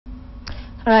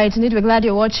Right, indeed, we're glad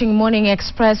you're watching Morning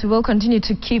Express. We will continue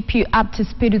to keep you up to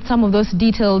speed with some of those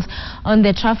details on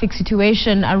the traffic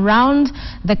situation around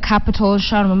the capital.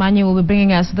 Sharon Mamanyi will be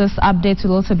bringing us this update.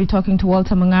 We'll also be talking to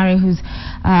Walter Mungari, who's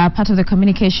part of the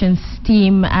communications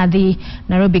team at the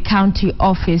Nairobi County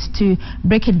office, to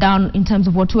break it down in terms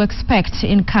of what to expect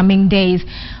in coming days.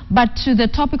 But to the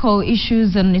topical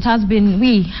issues, and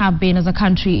we have been as a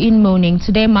country in mourning.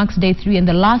 Today marks day 3 and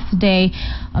the last day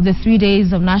of the 3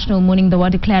 days of national mourning that were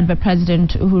declared by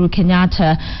President Uhuru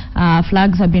Kenyatta.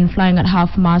 Flags have been flying at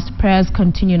half-mast. Prayers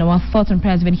continue. And our thoughts and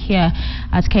prayers even here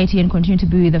at KTN continue to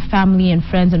be with the family and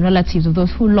friends and relatives of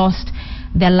those who lost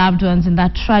their loved ones in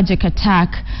that tragic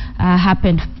attack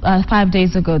happened 5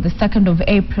 days ago, the 2nd of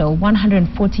April.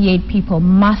 148 people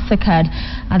massacred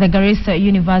at the Garissa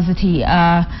University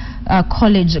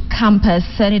College campus,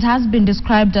 and it has been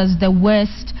described as the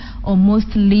worst or most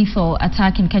lethal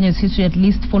attack in Kenya's history, at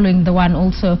least following the one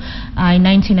also in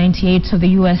 1998, so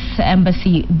the U.S.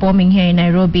 Embassy bombing here in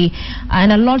Nairobi.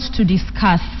 And a lot to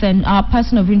discuss. And our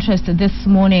person of interest this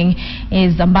morning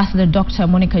is Ambassador Dr.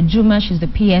 Monica Juma. She's the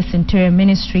PS Interior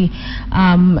Ministry.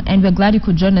 And we're glad you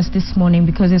could join us this morning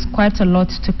because there's quite a lot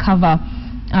to cover.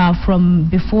 From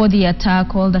before the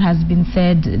attack, all that has been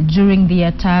said during the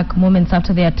attack, moments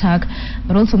after the attack,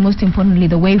 but also most importantly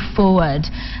the way forward.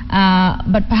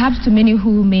 But perhaps to many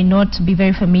who may not be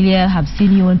very familiar, have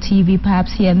seen you on TV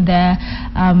perhaps here and there,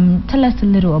 tell us a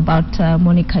little about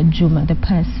Monica Juma, the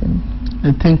person.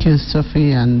 Thank you,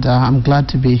 Sophie, and I'm glad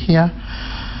to be here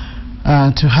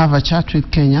to have a chat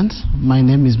with Kenyans. My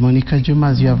name is Monica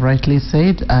Juma, as you have rightly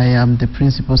said. I am the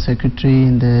Principal Secretary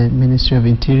in the Ministry of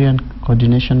Interior and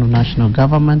Coordination of National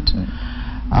Government.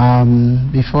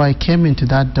 Before I came into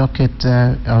that docket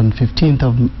on 15th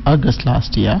of August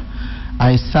last year,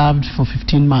 I served for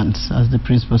 15 months as the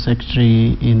Principal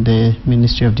Secretary in the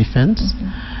Ministry of Defense.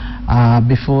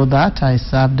 Before that, I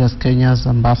served as Kenya's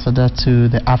ambassador to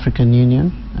the African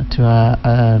Union,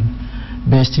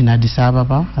 based in Addis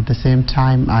Ababa. At the same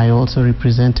time, I also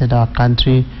represented our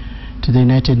country to the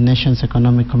United Nations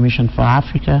Economic Commission for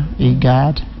Africa,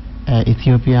 IGAD,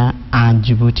 Ethiopia and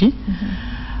Djibouti.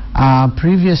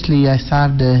 Previously, I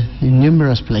served in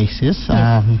numerous places.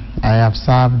 I have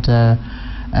served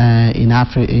in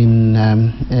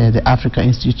the Africa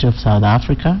Institute of South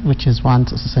Africa, which is one of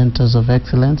the centers of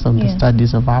excellence on the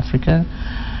studies of Africa.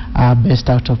 Based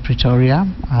out of Pretoria.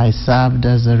 I served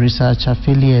as a research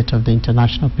affiliate of the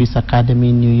International Peace Academy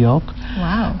in New York.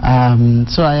 Wow.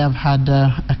 So I have had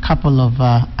a couple of,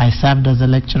 I served as a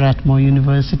lecturer at Moore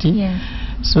University.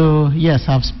 So yes,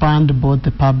 I've spanned both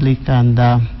the public and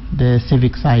the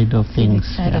civic side of things.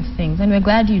 And we're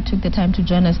glad you took the time to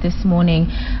join us this morning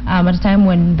at a time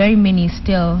when very many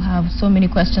still have so many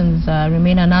questions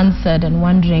remain unanswered and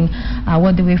wondering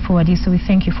what the way forward is. So we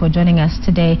thank you for joining us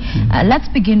today. Let's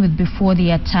begin with before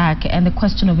the attack and the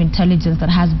question of intelligence that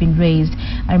has been raised.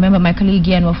 I remember my colleague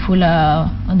Ian Wafula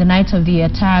on the night of the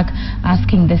attack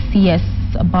asking the CS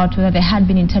about whether there had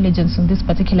been intelligence on this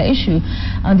particular issue,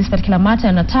 on this particular matter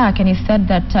and attack, and he said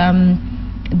that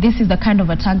this is the kind of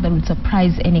attack that would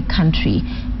surprise any country.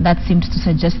 That seemed to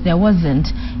suggest there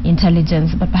wasn't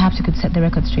intelligence, but perhaps you could set the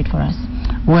record straight for us.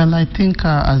 Well, I think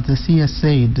as the CS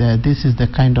said, this is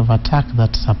the kind of attack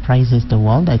that surprises the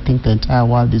world. I think the entire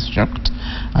world is shocked,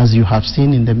 as you have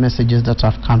seen in the messages that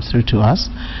have come through to us.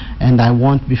 And I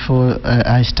want, before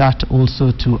I start,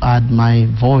 also to add my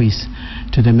voice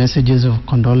to the messages of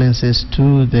condolences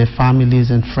to the families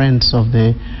and friends of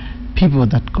the people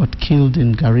that got killed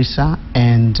in Garissa,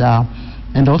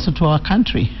 and also to our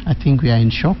country. I think we are in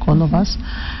shock, all of us.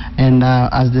 And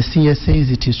as the CS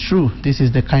says, it is true. This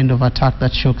is the kind of attack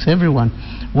that shocks everyone.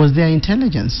 Was there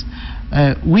intelligence?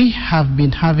 We have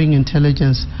been having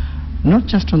intelligence not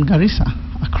just on Garissa,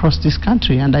 across this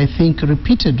country. And I think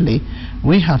repeatedly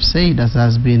we have said, as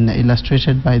has been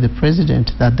illustrated by the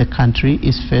President, that the country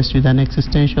is faced with an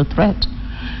existential threat.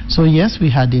 So yes, we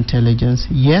had intelligence.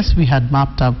 Yes, we had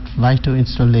mapped out vital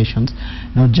installations,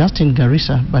 not just in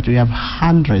Garissa, but we have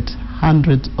hundreds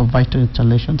of vital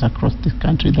installations across this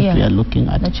country that we are looking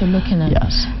at. That you're looking at.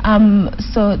 Yes.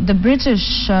 So the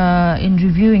British, in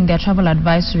reviewing their travel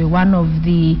advisory, one of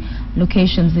the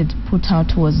locations it put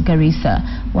out was Garissa.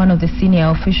 One of the senior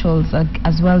officials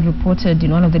as well reported in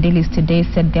one of the dailies today,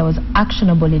 said there was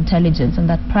actionable intelligence and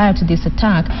that prior to this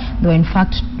attack, there were in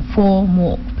fact 4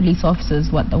 more police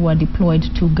officers that were deployed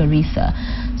to Garissa.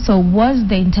 So was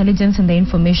the intelligence and the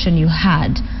information you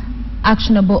had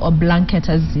actionable or blanket,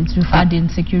 as it's referred in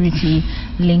security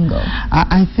lingo?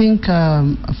 I think,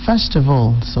 first of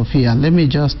all, Sophia, let me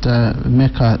just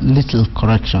make a little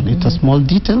correction. It's a small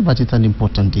detail, but it's an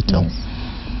important detail.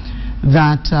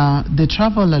 that the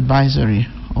travel advisory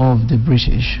of the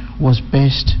British was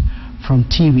based from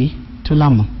Tiwi to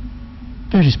Lamu,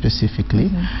 very specifically.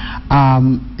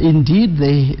 Indeed,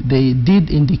 they did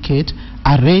indicate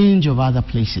a range of other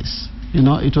places. You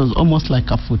know, it was almost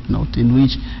like a footnote in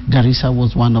which Garissa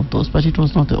was one of those, but it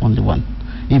was not the only one,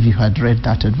 if you had read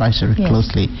that advisory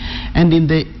closely. And in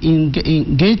the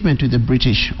engagement with the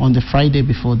British on the Friday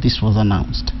before this was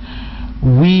announced,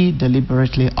 we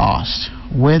deliberately asked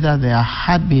whether there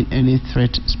had been any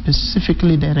threat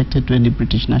specifically directed to any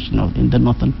British national in the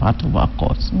northern part of our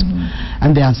coast.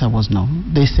 And the answer was no.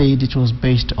 They said it was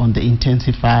based on the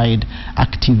intensified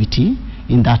activity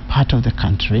in that part of the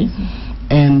country.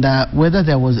 And whether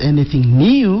there was anything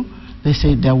new, they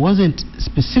said there wasn't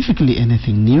specifically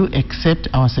anything new except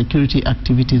our security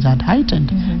activities had heightened.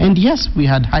 And yes, we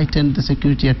had heightened the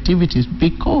security activities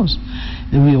because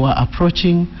we were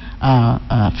approaching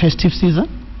festive season.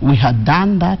 We had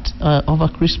done that over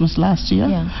Christmas last year.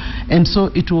 And so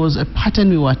it was a pattern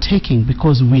we were taking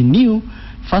because we knew,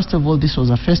 first of all, this was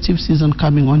a festive season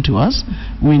coming onto us.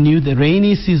 We knew the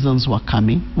rainy seasons were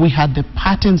coming. We had the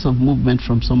patterns of movement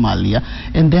from Somalia,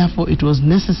 and therefore it was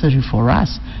necessary for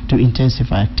us to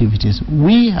intensify activities.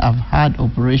 We have had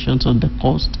operations on the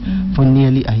coast for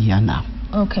nearly a year now.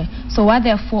 Okay, so were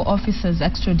there 4 officers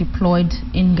extra deployed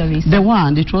in Garissa? There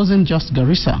weren't. It wasn't just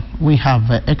Garissa. We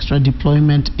have extra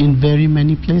deployment in very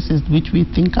many places which we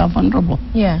think are vulnerable.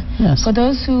 Yes. For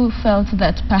those who felt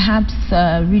that perhaps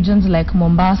regions like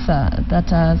Mombasa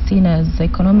that are seen as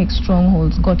economic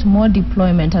strongholds got more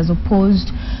deployment as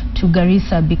opposed to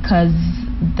Garissa, because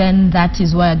then that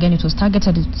is why again it was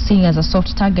targeted, seen as a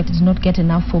soft target, did not get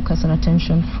enough focus and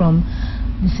attention from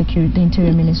the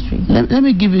Interior Ministry. Let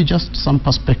me give you just some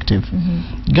perspective.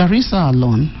 Garissa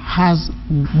alone has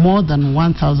more than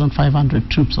 1,500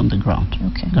 troops on the ground.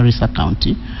 Garissa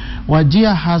County.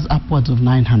 Wajir has upwards of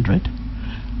 900.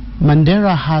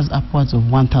 Mandera has upwards of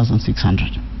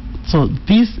 1,600. So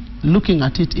this, looking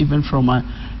at it even from a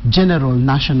general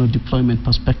national deployment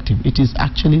perspective, it is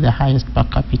actually the highest per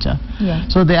capita.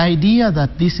 So the idea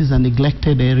that this is a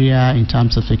neglected area in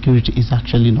terms of security is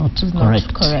actually not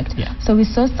correct. So we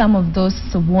saw some of those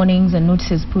warnings and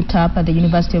notices put up at the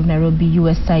University of Nairobi,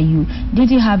 USIU. Did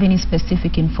you have any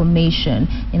specific information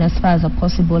in as far as a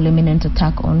possible imminent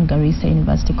attack on Garissa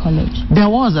University College? There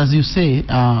was, as you say,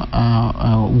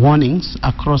 warnings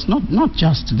across not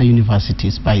just the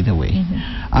universities, by the way.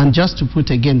 And just to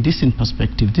put again this in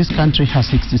perspective, this country has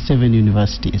 67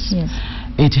 universities.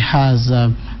 It has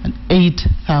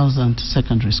 8,000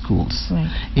 secondary schools.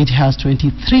 It has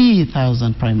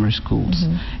 23,000 primary schools.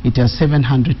 It has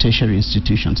 700 tertiary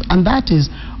institutions. And that is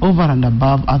over and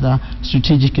above other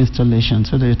strategic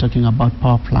installations, whether you're talking about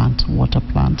power plants, water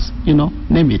plants, you know,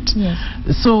 name it.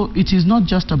 So it is not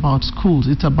just about schools,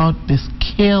 it's about the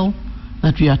scale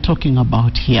that we are talking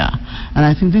about here. And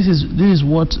I think this is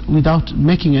what, without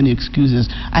making any excuses,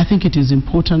 I think it is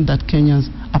important that Kenyans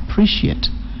appreciate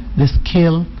the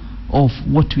scale of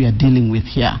what we are dealing with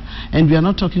here. And we are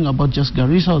not talking about just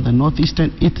Garissa or the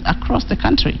northeastern, it's across the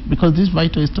country, because these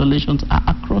vital installations are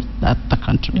across the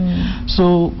country.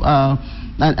 So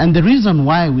and the reason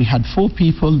why we had 4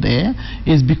 people there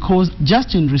is because,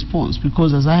 just in response,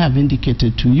 because as I have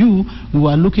indicated to you, we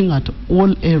were looking at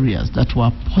all areas that were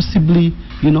possibly,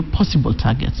 you know, possible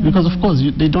targets. Because of course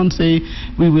they don't say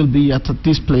we will be at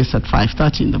this place at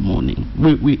 5:30 in the morning.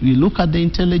 We look at the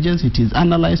intelligence, it is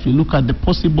analyzed, we look at the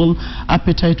possible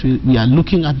appetite, we are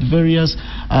looking at various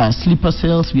sleeper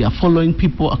cells, we are following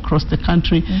people across the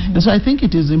country. And so I think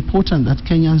it is important that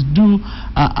Kenyans do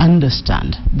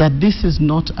understand that this is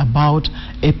not about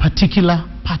a particular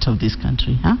part of this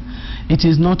country. It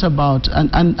is not about,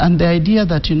 and the idea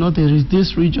that, you know, there is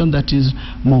this region that is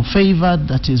more favored,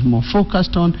 that is more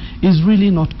focused on, is really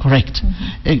not correct.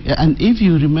 And if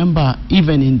you remember,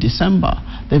 even in December,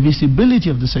 the visibility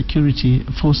of the security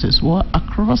forces were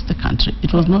across the country.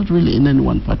 It was not really in any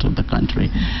one part of the country.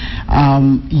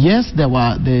 Yes, there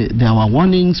were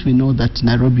warnings. We know that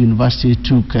Nairobi University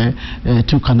took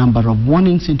a number of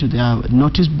warnings into their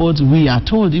notice boards. We are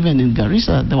told even in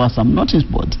Garissa there were some notice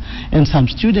boards, and some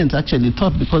students actually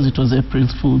thought because it was April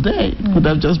Fool's Day, it could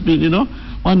have just been, you know,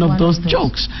 one of those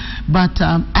jokes. But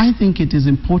I think it is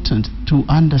important to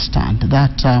understand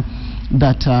that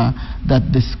that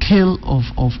the scale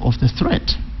of the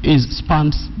threat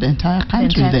spans the entire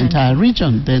country, the entire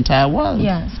region, the entire world.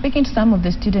 Yeah, speaking to some of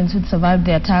the students who survived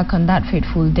the attack on that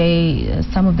fateful day,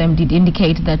 some of them did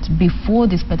indicate that before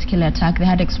this particular attack, they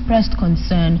had expressed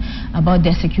concern about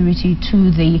their security to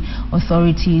the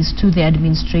authorities, to the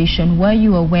administration. Were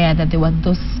you aware that there were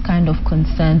those kind of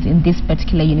concerns in this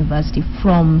particular university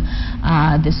from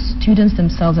the students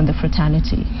themselves and the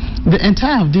fraternity? The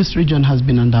entire of this region has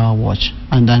been under our watch,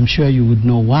 and I'm sure you would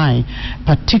know why,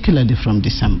 particularly from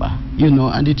December.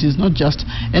 And it is not just,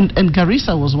 and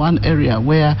Garissa was one area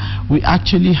where we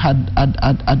actually had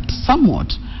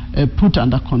somewhat put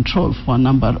under control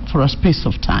for a space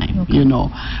of time. Okay.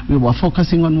 We were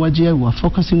focusing on Wajir, we were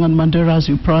focusing on Mandera, as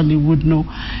you probably would know,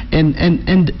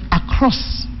 and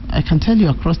across, I can tell you,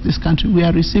 across this country, we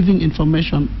are receiving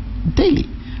information daily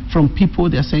from people.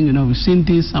 They are saying, we've seen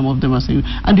this. Some of them are saying,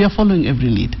 and we are following every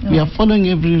lead. Okay. We are following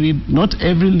every lead. Not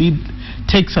every lead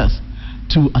takes us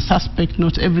to a suspect,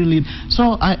 not every lead.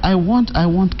 So I want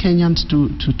Kenyans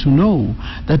to know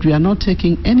that we are not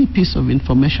taking any piece of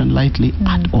information lightly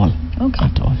at all. Okay.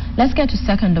 At all. Let's get to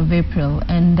 2nd of April,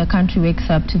 and the country wakes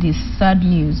up to this sad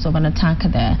news of an attack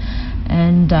there,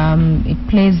 and it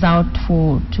plays out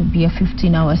to be a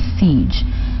 15-hour siege.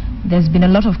 There's been a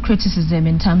lot of criticism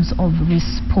in terms of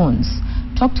response.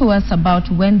 Talk to us about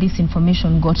when this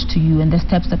information got to you and the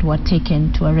steps that were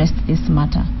taken to arrest this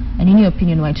matter. And in your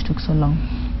opinion, why it took so long?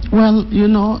 Well,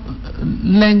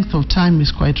 length of time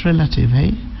is quite relative,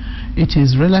 eh? It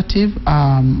is relative.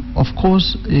 Of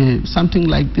course, something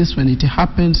like this, when it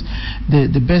happens,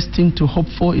 the best thing to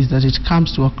hope for is that it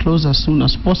comes to a close as soon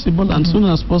as possible, and soon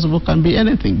as possible can be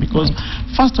anything, because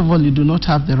first of all, you do not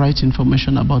have the right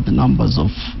information about the numbers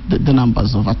of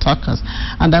attackers.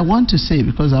 And I want to say,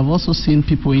 because I've also seen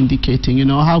people indicating,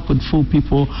 how could 4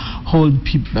 people hold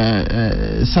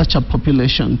such a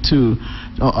population to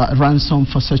ransom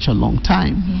for such a long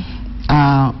time?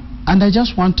 And I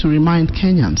just want to remind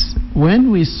Kenyans,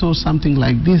 when we saw something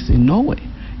like this in Norway,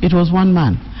 it was one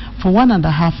man. For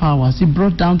 1.5 hours, he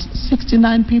brought down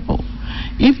 69 people.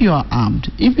 If you are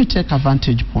armed, if you take a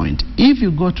vantage point, if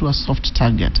you go to a soft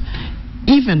target,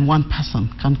 even one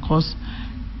person can cause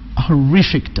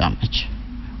horrific damage.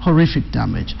 Horrific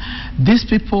damage. These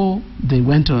people, they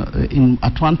went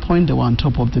at one point, they were on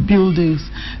top of the buildings.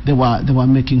 They were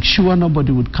making sure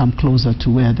nobody would come closer to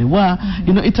where they were.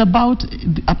 It's about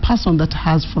a person that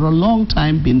has for a long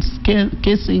time been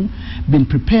casing, been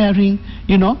preparing,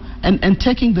 and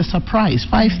taking the surprise.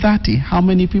 5:30. How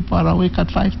many people are awake at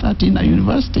 5:30 in a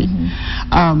university?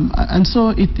 And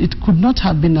so it could not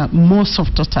have been a more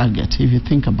softer target, if you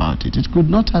think about it. It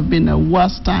could not have been a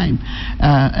worse time,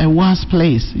 a worse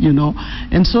place.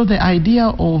 And so the idea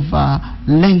of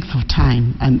length of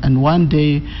time, and one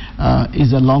day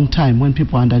is a long time. When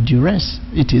people are under duress,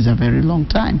 it is a very long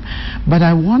time. But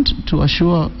I want to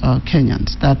assure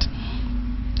Kenyans that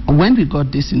when we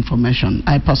got this information,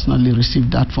 I personally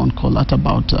received that phone call at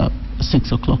about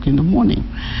 6 o'clock in the morning,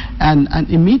 and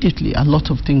immediately a lot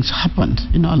of things happened.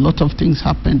 A lot of things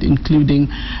happened, including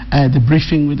the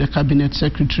briefing with the cabinet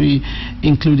secretary,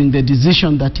 including the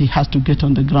decision that he has to get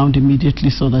on the ground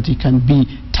immediately so that he can be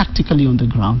tactically on the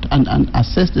ground and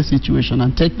assess the situation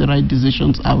and take the right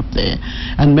decisions out there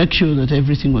and make sure that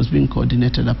everything was being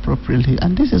coordinated appropriately.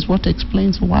 And this is what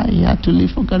explains why he had to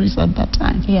leave for Garissa at that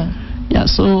time. Yeah,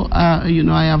 so,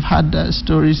 I have had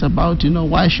stories about,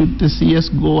 why should the CS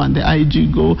go and the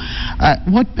IG go?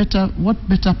 What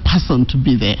better person to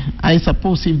be there? I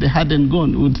suppose if they hadn't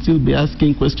gone, we would still be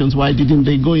asking questions, why didn't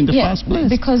they go in the first place?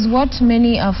 Because what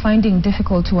many are finding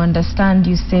difficult to understand,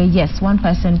 you say, yes, one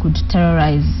person could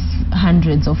terrorize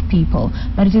hundreds of people,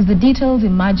 but it is the details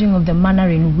emerging of the manner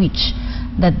in which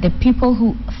that the people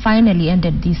who finally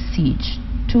ended this siege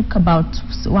took about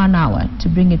 1 hour to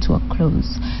bring it to a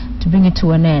close, to bring it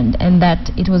to an end, and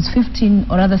that it was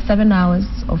 7 hours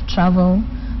of travel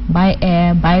by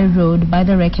air, by road, by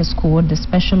the wreck escort, the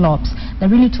special ops, that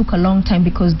really took a long time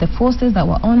because the forces that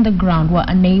were on the ground were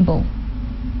unable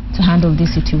to handle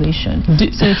this situation.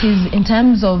 So it is in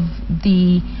terms of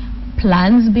the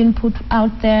plans being put out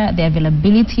there, the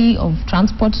availability of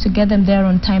transport to get them there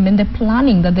on time, and the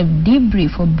planning that the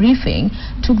debrief or briefing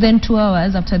took them 2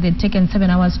 hours after they'd taken 7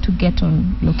 hours to get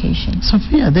on location.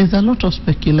 Sophia, there's a lot of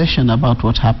speculation about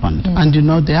what happened. Yes. And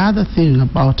the other thing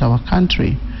about our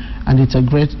country, and it's a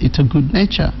good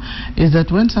nature, is that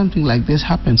when something like this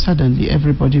happens, suddenly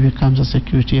everybody becomes a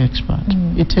security expert.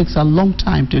 It takes a long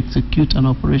time to execute an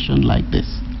operation like this.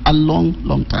 A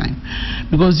long time,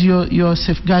 because you're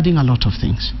safeguarding a lot of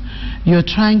things. You're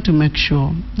trying to make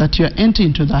sure that you enter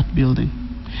into that building.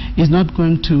 is not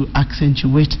going to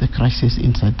accentuate the crisis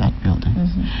inside that building.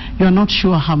 You're not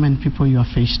sure how many people you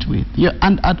are faced with.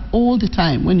 And at all the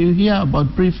time, when you hear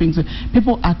about briefings,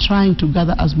 people are trying to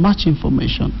gather as much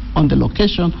information on the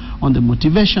location, on the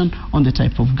motivation, on the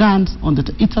type of guns.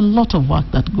 It's a lot of work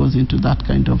that goes into that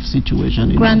kind of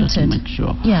situation in order to make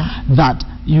sure that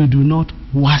you do not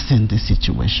worsen the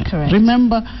situation. Correct.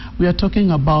 Remember, we are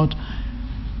talking about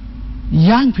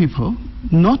young people,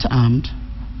 not armed,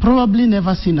 probably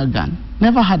never seen a gun,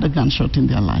 never had a gunshot in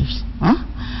their lives,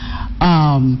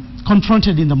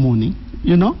 confronted in the morning,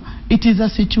 you know. It is a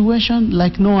situation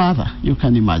like no other you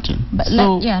can imagine. But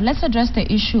let's address the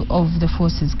issue of the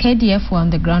forces. KDF were on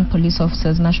the ground, police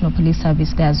officers, National Police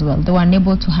Service there as well. They were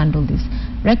unable to handle this.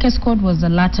 Wrecker squad was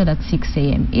alerted at 6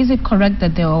 a.m. Is it correct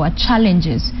that there were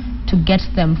challenges to get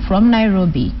them from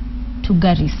Nairobi to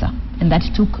Garissa, and that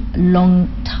it took a long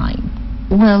time?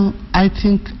 Well, I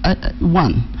think,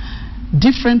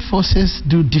 different forces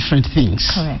do different things.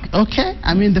 Correct. Okay?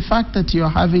 I mean, the fact that you're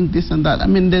having this and that, I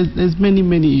mean, there's many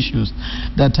issues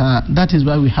that is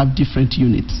why we have different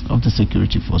units of the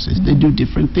security forces. They do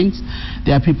different things.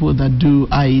 There are people that do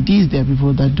IEDs, there are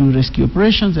people that do rescue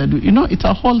operations, that do, you know, it's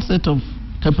a whole set of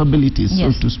capabilities,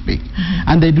 so to speak.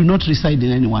 And they do not reside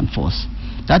in any one force.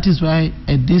 That is why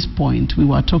at this point we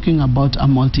were talking about a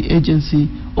multi-agency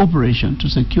operation to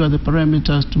secure the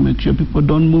perimeters, to make sure people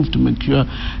don't move, to make sure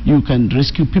you can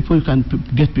rescue people, you can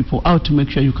get people out, to make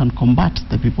sure you can combat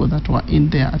the people that were in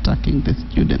there attacking the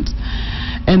students.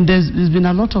 And there's been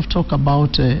a lot of talk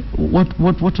about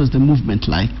what was the movement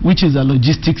like, which is a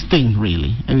logistics thing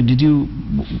really. I mean,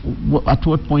 at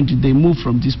what point did they move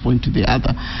from this point to the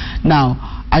other? Now,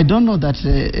 I don't know that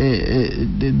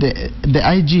the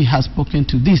IG has spoken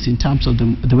to this in terms of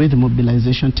the way the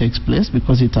mobilization takes place,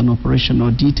 because it's an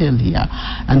operational detail here,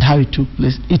 and how it took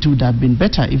place. It would have been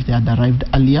better if they had arrived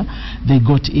earlier. They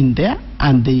got in there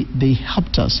and they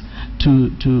helped us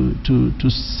to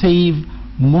save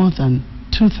more than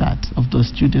 2/3 of those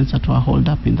students that were holed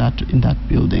up in that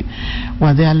building.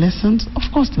 Were there lessons? Of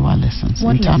course there were lessons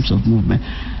in terms of movement.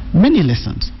 Many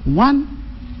lessons. One,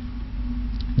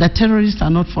 that terrorists are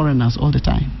not foreigners all the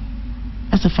time.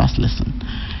 That's the first lesson.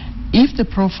 If the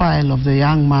profile of the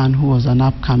young man who was an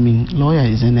upcoming lawyer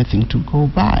is anything to go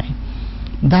by,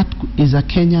 that is a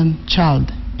Kenyan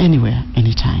child anywhere,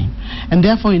 anytime. And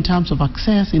therefore, in terms of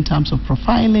access, in terms of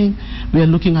profiling, we are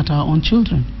looking at our own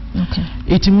children. Okay.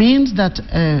 It means that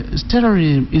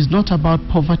terrorism is not about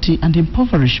poverty and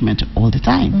impoverishment all the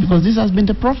time, because this has been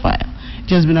the profile. It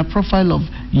has been a profile of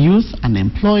youth,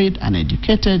 unemployed,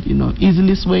 uneducated, you know,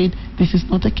 easily swayed. This is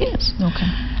not the case. Okay.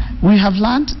 We have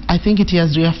learned, I think it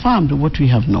has reaffirmed what we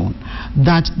have known,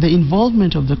 that the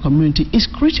involvement of the community is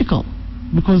critical,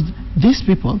 because these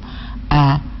people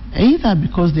are either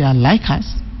because they are like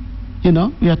us. You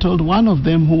know, we are told one of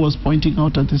them who was pointing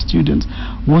out at the students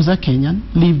was a Kenyan,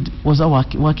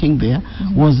 working there,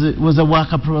 was a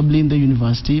worker probably in the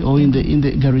university or in the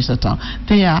Garissa town.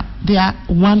 They are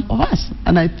one of us,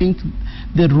 and I think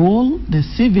the role, the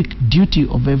civic duty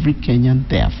of every Kenyan,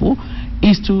 therefore,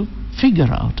 is to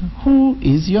figure out who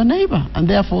is your neighbor, and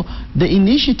therefore the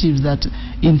initiatives that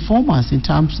inform us in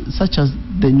terms such as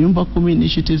the Nyumba Kumi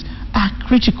initiatives are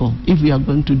critical if we are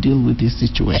going to deal with this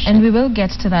situation. And we will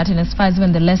get to that in as far as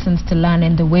when the lessons to learn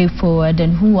and the way forward,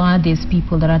 and who are these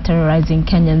people that are terrorizing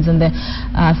Kenyans, and the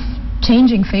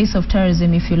changing face of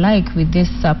terrorism, if you like, with this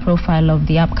profile of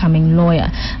the upcoming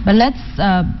lawyer. But let's,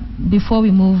 before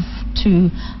we move to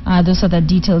those other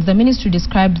details, the ministry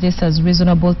described this as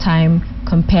reasonable time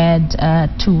compared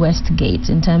to Westgate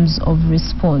in terms of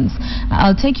response.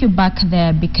 I'll take you back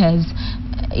there, because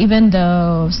even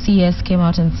the CS came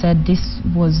out and said this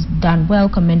was done well,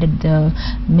 commended the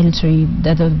military,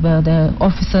 the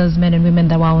officers, men and women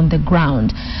that were on the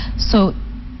ground. So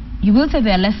you will say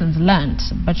there are lessons learned,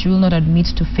 but you will not admit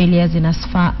to failures in as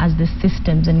far as the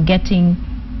systems and getting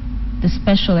the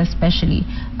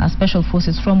special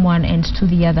forces from one end to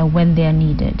the other when they are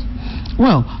needed.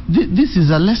 Well, this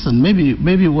is a lesson.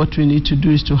 Maybe what we need to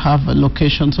do is to have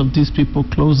locations of these people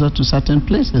closer to certain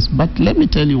places. But let me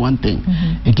tell you one thing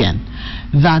again,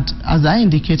 that as I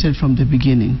indicated from the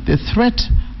beginning, the threat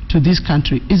to this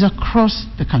country is across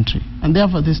the country, and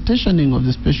therefore the stationing of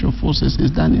the special forces is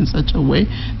done in such a way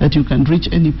that you can reach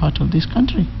any part of this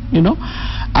country, you know.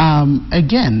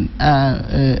 Again,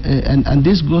 and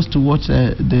this goes to what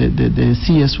the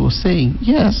CS was saying.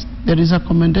 Yes, there is a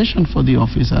commendation for the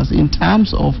officers in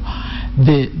terms of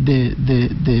the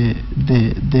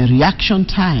reaction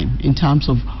time, in terms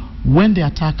of when the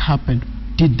attack happened.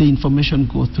 did the information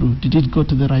go through? Did it go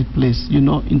to the right place? You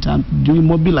know, in terms, do we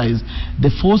mobilize the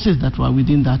forces that were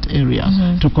within that area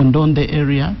to condone the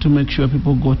area, to make sure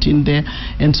people got in there,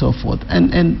 and so forth?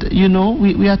 And you know,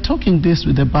 we are talking this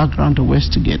with the background of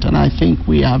Westgate, and I think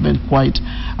we haven't quite,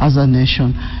 as a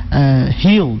nation,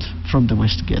 healed from the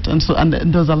Westgate. And so, and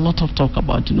there's a lot of talk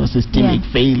about, you know, systemic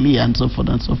failure and so forth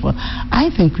and so forth.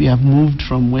 I think we have moved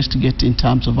from Westgate in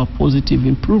terms of a positive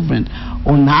improvement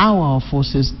on how our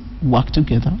forces work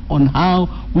together, on how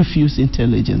we fuse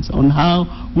intelligence, on how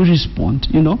we respond,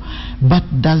 you know. But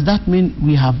does that mean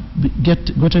we have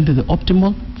gotten to the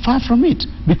optimal? Far from it,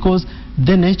 because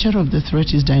the nature of the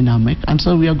threat is dynamic, and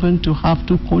so we are going to have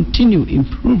to continue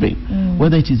improving,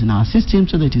 whether it is in our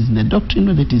systems, whether it is in the doctrine,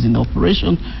 whether it is in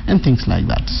operation, and things like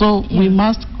that. So we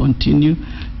must continue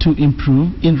to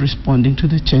improve in responding to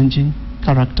the changing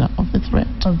character of the threat.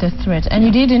 And you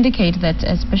did indicate that,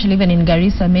 especially even in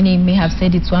Garissa, many may have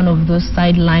said it's one of those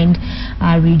sidelined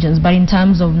regions, but in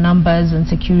terms of numbers and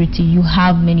security, you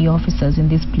have many officers in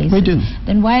these places. We do.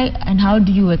 Then why and how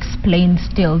do you explain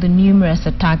still the numerous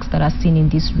attacks that are seen in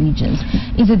these regions?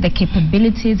 Is it the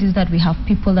capabilities? Is that we have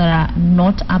people that are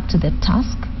not up to the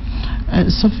task?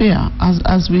 Sophia,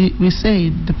 as we say,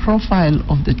 the profile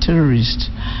of the terrorist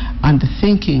and the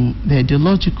thinking, the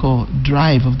ideological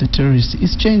drive of the terrorist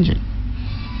is changing.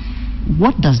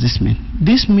 What does this mean?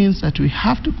 This means that we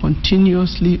have to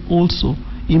continuously also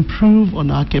improve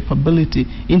on our capability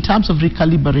in terms of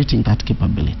recalibrating that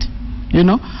capability. You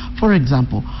know, for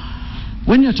example,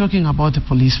 when you're talking about the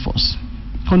police force,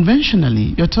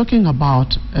 conventionally, you're talking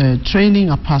about training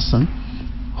a person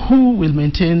who will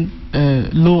maintain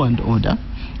law and order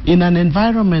in an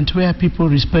environment where people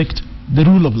respect the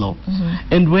rule of law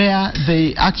and where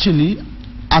they actually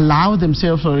allow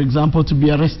themselves, for example, to be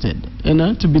arrested, you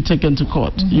know, to be taken to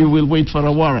court. You will wait for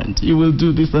a warrant. You will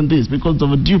do this and this because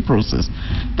of a due process.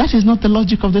 That is not the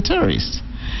logic of the terrorists.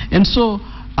 And so,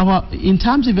 in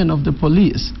terms even of the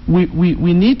police,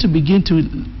 we need to begin to,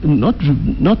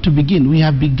 we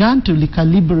have begun to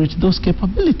recalibrate those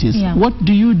capabilities. What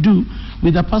do you do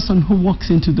with a person who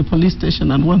walks into the police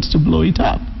station and wants to blow it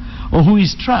up, or who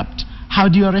is trapped? How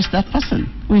do you arrest that person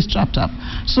who is trapped up?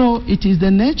 So it is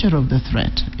the nature of the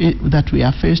threat that we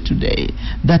are faced today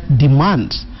that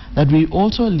demands that we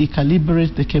also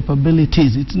recalibrate the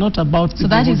capabilities. It's not about...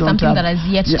 So that is something that has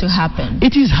yet to happen.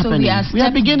 It is happening. So we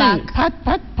are beginning.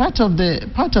 Part of the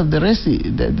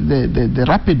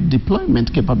rapid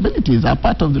deployment capabilities are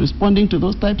part of the responding to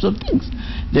those types of things.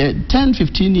 10,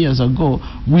 15 years ago,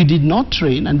 we did not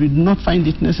train and we did not find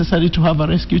it necessary to have a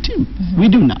rescue team. We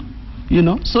do now. You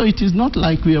know, so it is not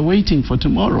like we are waiting for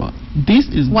tomorrow.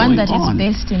 This is one going that on.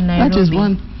 is based in Nairobi. That is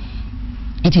one.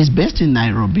 It is based in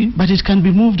Nairobi, but it can be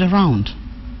moved around.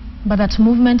 But that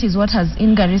movement is what has,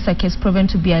 in Garissa case, proven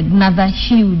to be another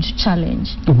huge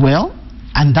challenge. Well,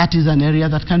 and that is an area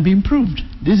that can be improved.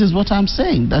 This is what I'm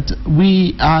saying, that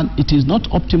it is not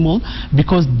optimal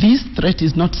because this threat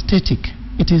is not static.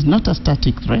 It is not a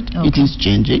static threat. It is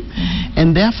changing.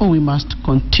 And therefore, we must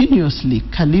continuously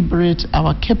calibrate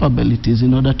our capabilities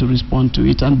in order to respond to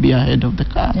it and be ahead of the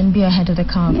curve.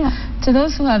 To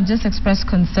those who have just expressed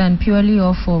concern purely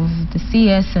off of the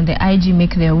CS and the IG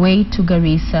make their way to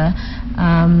Garissa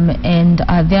and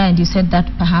are there, and you said that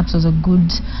perhaps was a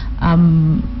good,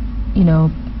 you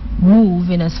know, move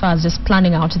in as far as just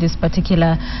planning out this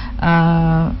particular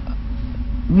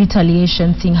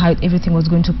retaliation, seeing how everything was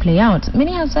going to play out.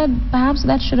 Many have said perhaps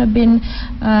that should have been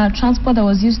transport that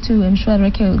was used to ensure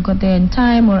Reke got there in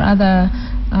time, or other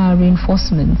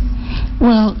reinforcements.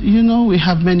 Well, you know, we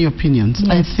have many opinions.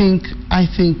 I think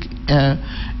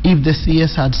if the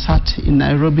CS had sat in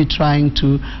Nairobi trying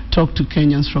to talk to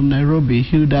Kenyans from Nairobi,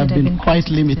 he would have been quite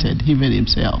limited, even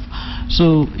himself.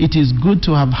 So it is good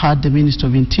to have had the Minister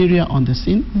of Interior on the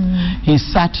scene. He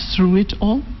sat through it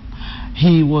all.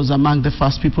 He was among the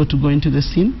first people to go into the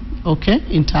scene,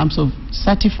 in terms of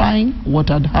certifying what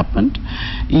had happened.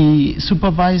 He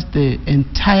supervised the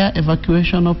entire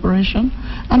evacuation operation,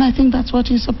 and I think that's what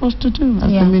he's supposed to do as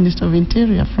the Minister of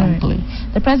Interior, frankly.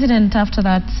 The President, after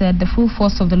that, said the full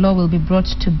force of the law will be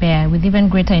brought to bear with even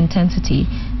greater intensity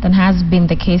than has been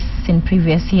the case in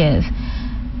previous years.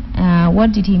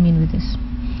 What did he mean with this?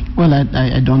 Well,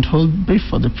 I don't hold brief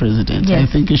for the President. I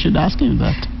think you should ask him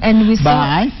that. And we but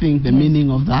I think the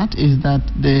meaning of that is that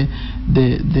the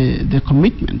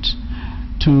commitment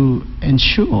to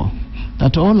ensure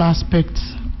that all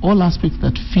aspects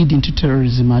that feed into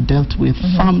terrorism are dealt with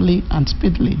firmly and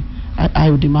speedily.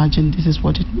 I would imagine this is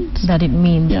what it means. That it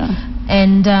means. Yeah.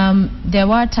 And there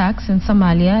were attacks in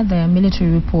Somalia. The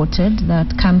military reported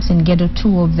that camps in Gedo,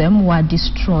 2 of them were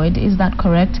destroyed. Is that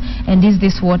correct? And is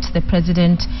this what the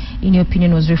president, in your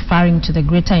opinion, was referring to, the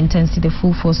greater intensity, the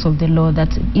full force of the law?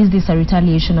 That is this a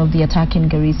retaliation of the attack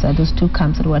in Garissa, those 2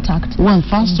 camps that were attacked? Well,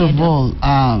 first of all,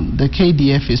 the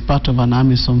KDF is part of an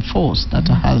AMISOM force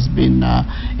that has been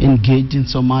engaged in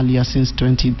Somalia since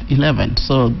 2011.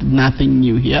 So nothing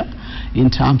new here in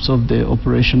terms of the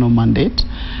operational mandate.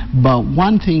 But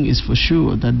one thing is for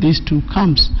sure, that these 2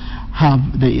 camps have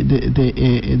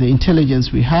the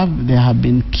intelligence we have. They have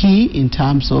been key in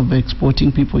terms of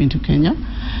exporting people into Kenya,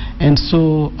 and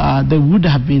so they would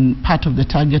have been part of the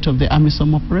target of the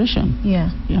AMISOM operation.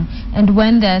 Yeah. And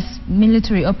when the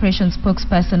military operations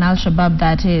spokesperson, Al-Shabaab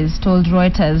that is, told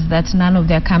Reuters that none of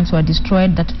their camps were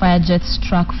destroyed, that fire jets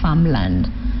struck farmland,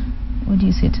 what do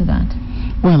you say to that?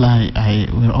 Well,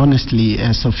 well, honestly,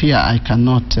 Sophia, I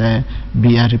cannot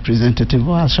be a representative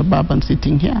of Al-Shabaab and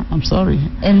sitting here. I'm sorry.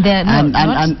 And the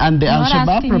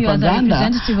Al-Shabaab propaganda. Not asking you as a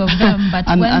representative of them, but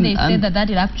when they say that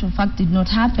in actual fact did not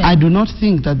happen. I do not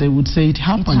think that they would say it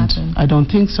happened. I don't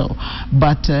think so.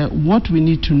 But what we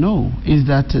need to know is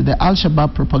that the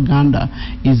Al-Shabaab propaganda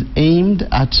is aimed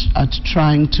at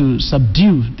trying to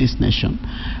subdue this nation.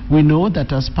 We know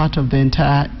that as part of the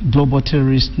entire global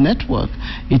terrorist network,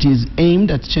 it is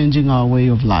aimed at changing our way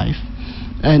of life.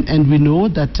 And we know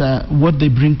that what they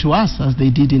bring to us, as they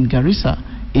did in Garissa,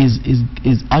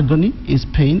 is agony, is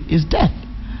pain, is death.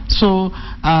 So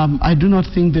I do not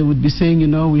think they would be saying,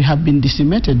 we have been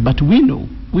decimated, but we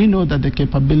know that the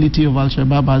capability of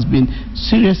Al-Shabaab has been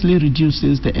seriously reduced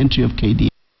since the entry of KDF.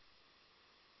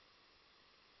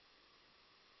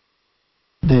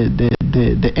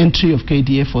 The entry of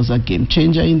KDF was a game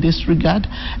changer in this regard,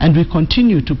 and we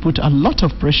continue to put a lot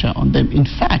of pressure on them. In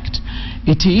fact,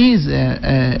 it is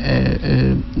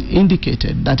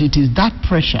indicated that it is that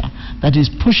pressure that is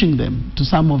pushing them to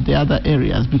some of the other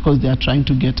areas, because they are trying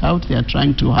to get out, they are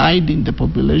trying to hide in the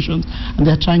populations, and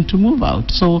they are trying to move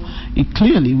out. So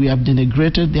clearly we have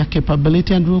denigrated their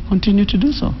capability, and we will continue to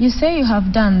do so. You say you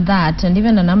have done that, and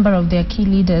even a number of their key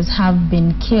leaders have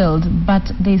been killed, but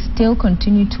they still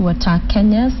continue to attack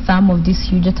Kenya, some of these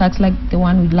huge attacks like the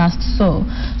one we last saw.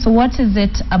 So what is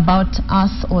it about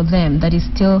us or them that is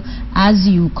still, as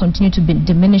you continue to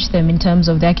diminish them in terms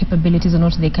of their capabilities and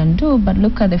what they can do, but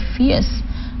look at the fierce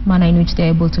manner in which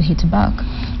they're able to hit back?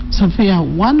 Sophia,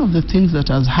 one of the things that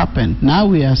has happened, now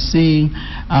we are seeing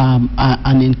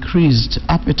an increased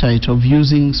appetite of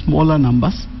using smaller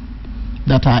numbers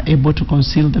that are able to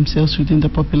conceal themselves within the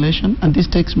population. And this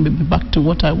takes me back to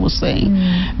what I was saying,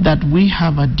 that we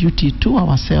have a duty to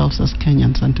ourselves as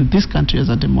Kenyans and to this country as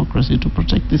a democracy to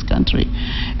protect this country.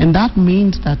 And that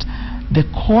means that the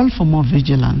call for more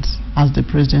vigilance, as the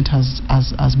president has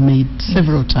made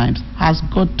several times, has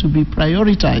got to be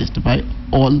prioritized by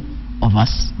all of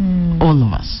us. All of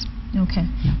us. Okay.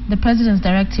 Yeah. The president's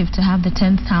directive to have the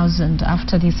 10,000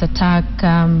 after this attack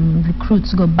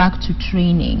recruits go back to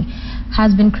training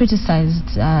has been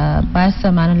criticized by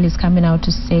some analysts coming out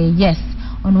to say, yes,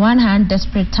 on one hand,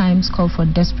 desperate times call for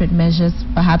desperate measures,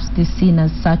 perhaps this seen as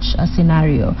such a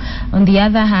scenario. On the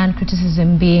other hand,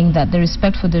 criticism being that the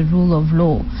respect for the rule of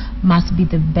law must be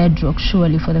the bedrock,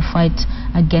 surely, for the fight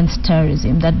against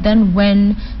terrorism. That then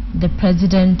when the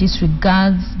president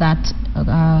disregards that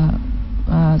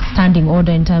standing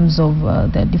order in terms of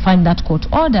define that court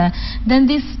order, then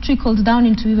this trickles down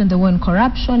into even the war on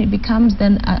corruption. It becomes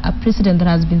then a precedent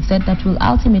that has been set that will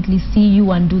ultimately see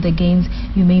you undo the gains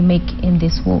you may make in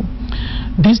this war.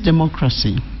 This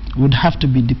democracy would have to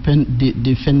be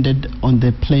defended on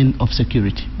the plane of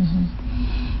security.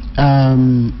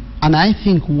 And I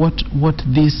think what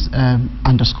this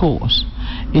underscores,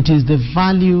 it is the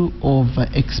value of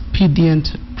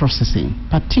expedient processing,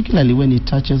 particularly when it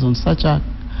touches on such a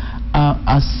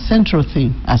central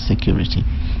thing as security.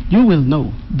 You will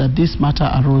know that this matter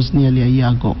arose nearly a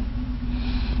year ago.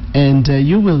 And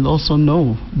you will also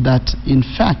know that, in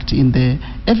fact, in the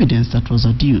evidence that was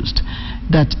adduced,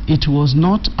 that it was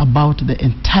not about the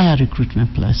entire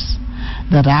recruitment place,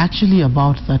 that actually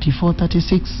about 34,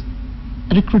 36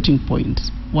 recruiting points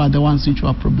were the ones which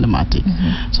were problematic.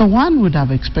 So one would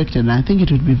have expected, and I think it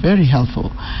would be very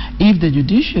helpful, if the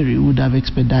judiciary would have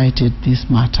expedited this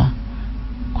matter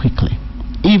quickly.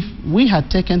 If we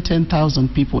had taken 10,000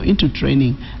 people into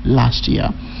training last year,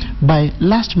 by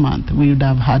last month we would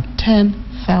have had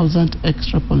 10,000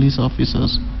 extra police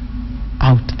officers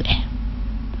out there.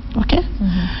 Okay?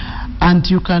 And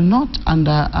you cannot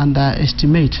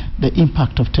underestimate the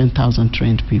impact of 10,000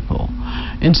 trained people.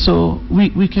 And so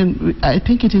I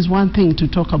think it is one thing to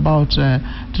talk about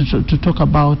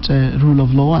rule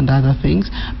of law and other things,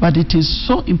 but it is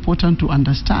so important to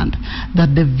understand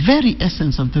that the very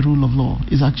essence of the rule of law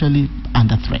is actually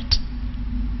under threat.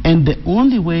 And the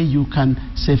only way you can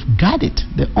safeguard it,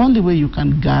 the only way you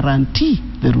can guarantee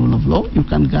the rule of law, you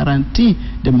can guarantee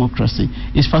democracy,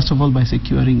 is first of all by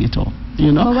securing it all.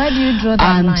 You know? But where do you draw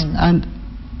that line? And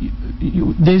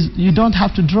you don't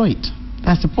have to draw it.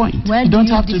 That's the point. Where you do don't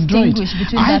you have to draw it. distinguish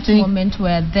between that moment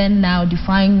where then now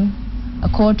defying a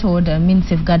court order means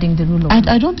safeguarding the rule of law?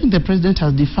 I don't think the president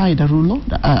has defied a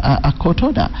court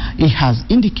order. He has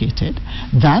indicated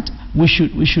that we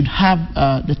should have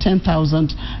the 10,000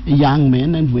 young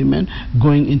men and women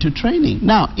going into training.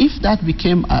 Now, if that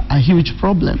became a huge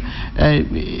problem,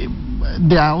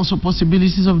 there are also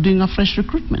possibilities of doing a fresh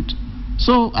recruitment.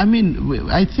 So, I mean,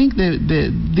 I think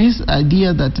this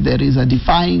idea that there is a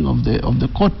defying of the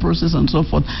court process and so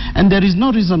forth, and there is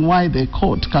no reason why the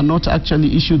court cannot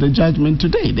actually issue the judgment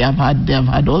today. They have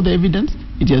had all the evidence.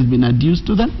 It has been adduced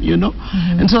to them, you know.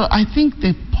 And so I think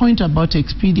the point about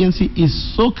expediency is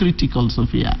so critical,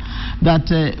 Sophia, that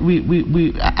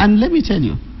and let me tell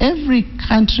you, every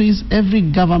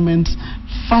government's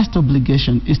first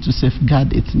obligation is to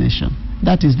safeguard its nation.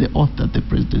 That is the oath that the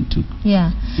president took. Yeah.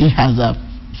 He has a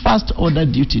first order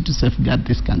duty to safeguard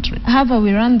this country. However,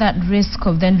 we run that risk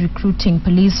of then recruiting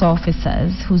police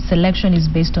officers whose selection is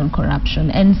based on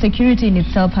corruption. And security in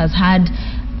itself has had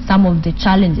some of the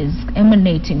challenges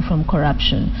emanating from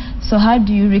corruption. So how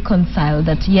do you reconcile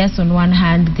that, yes, on one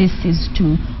hand, this is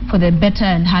for the better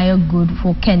and higher good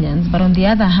for Kenyans, but on the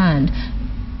other hand,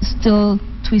 still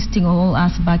twisting all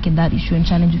us back in that issue and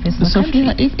challenge you face the country?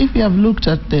 If you have looked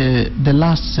at the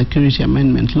last security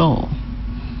amendment law,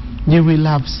 you will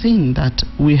have seen that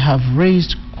we have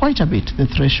raised quite a bit the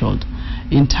threshold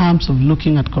in terms of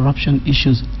looking at corruption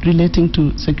issues relating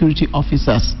to security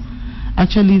officers.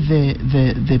 Actually,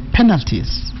 the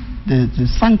penalties, the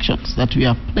sanctions that we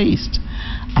have placed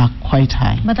are quite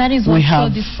high. But that is what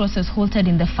got this process halted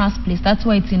in the first place. That's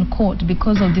why it's in court,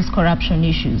 because of these corruption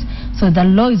issues. So the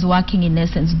law is working in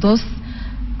essence. Those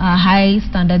high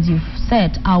standards you've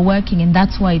set are working, and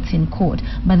that's why it's in court.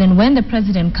 But then when the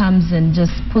president comes and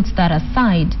just puts that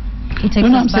aside, it takes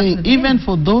us back to the even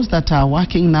for those that are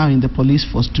working now in the police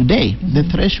force today, the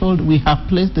threshold, we have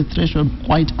placed the threshold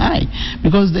quite high,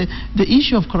 because the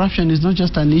issue of corruption is not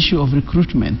just an issue of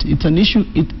recruitment. It's an issue,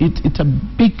 it's a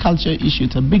big culture issue,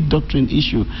 it's a big doctrine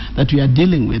issue that we are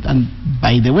dealing with. And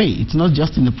by the way, it's not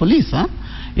just in the police,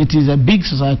 it is a big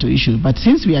societal issue. But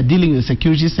since we are dealing with the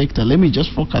security sector, let me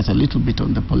just focus a little bit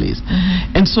on the police.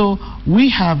 And so we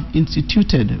have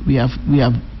instituted, we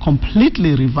have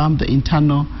completely revamped the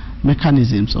internal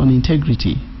mechanisms on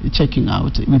integrity, checking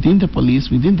out within the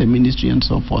police, within the ministry and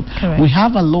so forth. Correct. We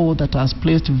have a law that has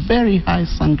placed very high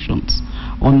sanctions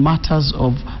on matters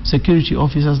of security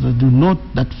officers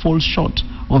that fall short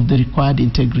of the required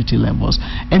integrity levels.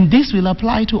 And this will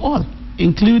apply to all,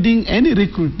 including any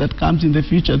recruit that comes in the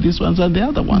future, these ones and the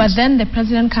other ones. But then the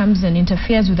president comes and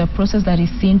interferes with a process that is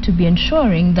seen to be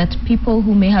ensuring that people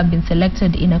who may have been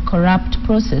selected in a corrupt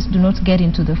process do not get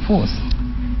into the force.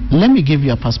 Let me give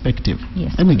you a perspective.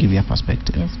 Yes, Let me give you a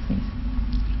perspective. Yes, please.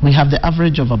 We have the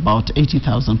average of about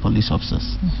 80,000 police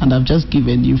officers. And I've just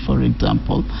given you, for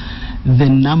example,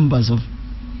 the numbers of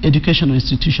educational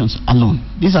institutions alone.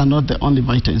 These are not the only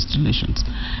vital installations.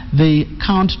 They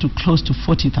count to close to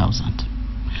 40,000.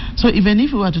 So even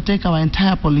if we were to take our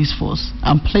entire police force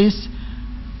and place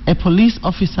a police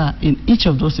officer in each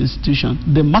of those institutions,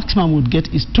 the maximum we would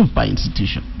get is 2 per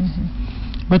institution.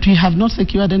 But we have not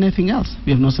secured anything else.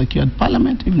 We have not secured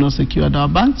parliament, we've not secured our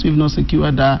banks, we've not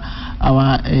secured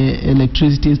our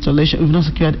electricity installation, we've not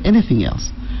secured anything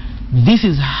else. This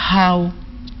is how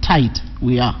tight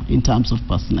we are in terms of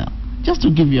personnel. Just to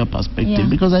give you a perspective,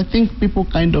 because I think people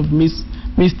kind of miss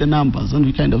the numbers, and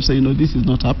we kind of say, you know, this is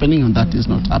not happening and that is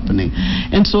not happening.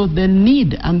 And so the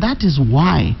need, and that is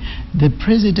why the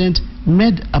president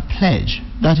made a pledge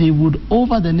that he would,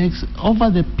 over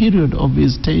the period of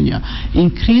his tenure,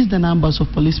 increase the numbers of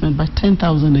policemen by 10,000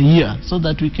 a year, so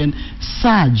that we can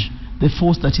surge the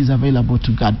force that is available to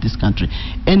guard this country.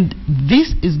 And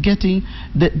this is getting,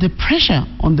 the pressure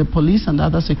on the police and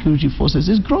other security forces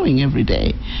is growing every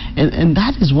day. And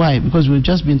that is why, because we've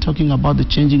just been talking about the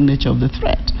changing nature of the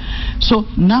threat. So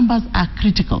numbers are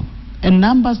critical, and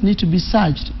numbers need to be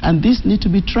surged, and these need to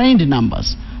be trained in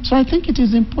numbers. So I think it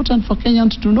is important for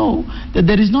Kenyans to know that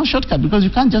there is no shortcut, because you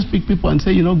can't just pick people and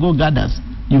say, you know, go guard us.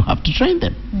 you have to train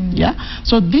them. Yeah.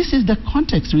 So this is the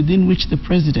context within which the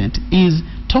president is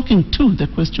talking to the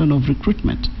question of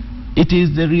recruitment. It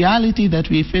is the reality that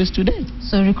we face today.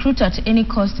 So recruit at any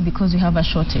cost because you have a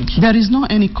shortage? There is no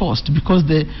any cost, because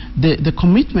the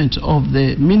commitment of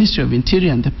the Ministry of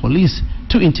Interior and the police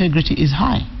to integrity is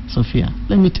high, Sophia.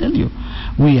 Let me tell you,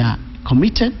 we are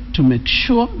committed to make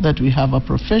sure that we have a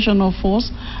professional force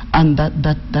and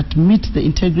that meets the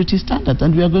integrity standards,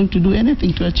 and we are going to do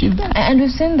anything to achieve that. And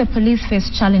we've seen the police face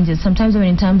challenges sometimes when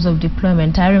in terms of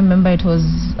deployment. I remember it was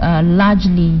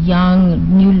largely young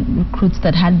new recruits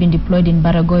that had been deployed in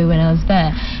Baragoy when I was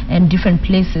there and different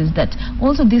places, that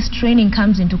also this training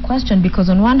comes into question, because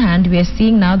on one hand we are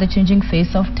seeing now the changing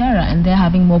face of terror and they're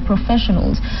having more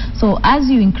professionals. So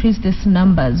as you increase these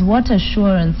numbers, what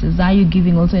assurances are you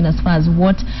giving also in as far as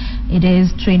what it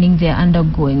is training they're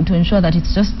undergoing to ensure that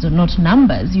it's just not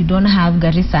numbers? You don't have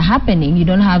Garissa happening, you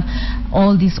don't have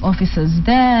all these officers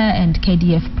there and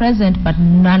KDF present, but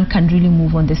none can really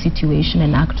move on the situation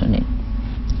and act on it.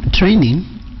 Training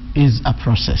is a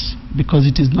process, because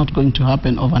it is not going to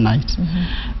happen overnight.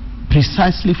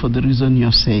 Precisely for the reason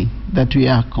you're saying, that we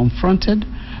are confronted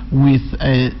with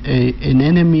an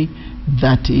enemy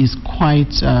that is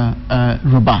quite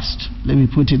robust. Let me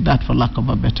put it that, for lack of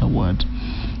a better word.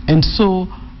 And so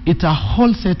it's a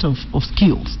whole set of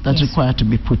skills that's required to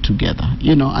be put together,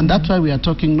 you know, and that's why we are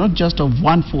talking not just of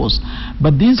one force,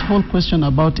 but this whole question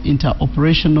about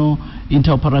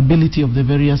interoperability of the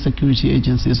various security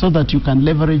agencies, so that you can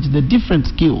leverage the different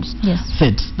skills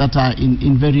sets that are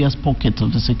in various pockets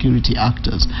of the security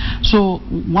actors. So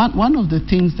one of the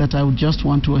things that I would just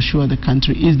want to assure the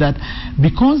country is that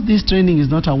because this training is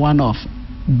not a one-off,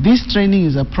 this training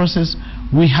is a process.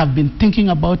 We have been thinking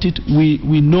about it.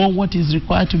 We know what is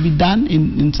required to be done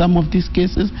in some of these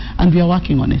cases, and we are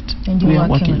working on it. We are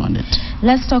working on it.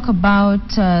 Let's talk about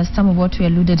some of what we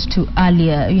alluded to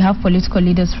earlier. You have political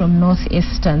leaders from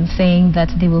Northeastern saying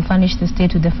that they will furnish the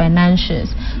state with the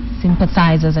financiers,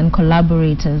 sympathizers and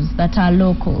collaborators that are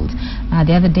locals.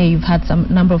 The other day you've had some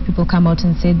number of people come out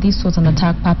and say this was an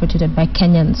attack perpetrated by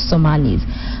Kenyan Somalis.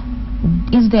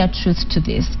 Is there truth to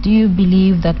this? Do you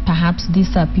believe that perhaps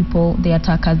these are people, the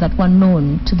attackers, that were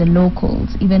known to the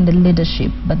locals, even the leadership,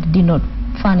 but did not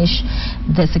furnish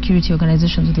the security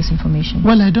organizations with this information?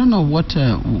 Well, I don't know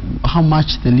how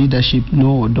much the leadership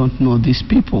know or don't know these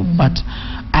people, but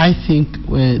I think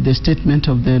the statement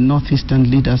of the Northeastern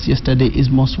leaders yesterday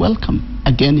is most welcome.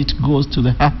 Again, it goes to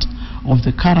the heart of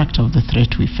the character of the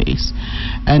threat we face.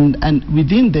 And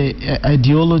within the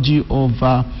ideology of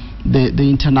the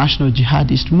international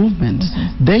jihadist movement,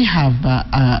 they have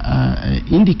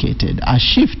indicated a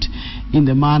shift in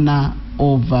the manner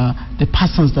of the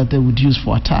persons that they would use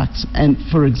for attacks. And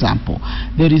for example,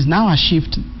 there is now a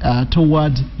shift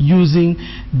towards using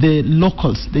the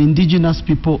locals, the indigenous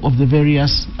people of the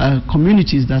various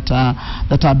communities that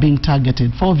are being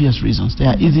targeted for obvious reasons. They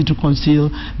are easy to conceal,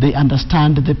 they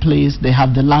understand the place, they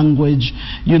have the language,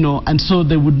 you know, and so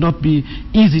they would not be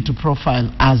easy to profile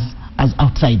as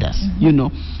outsiders, you know.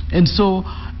 And so,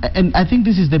 and I think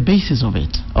this is the basis of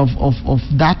it, of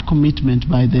that commitment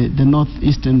by the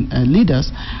Northeastern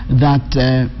leaders, that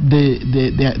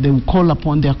they will call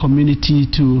upon their community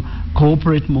to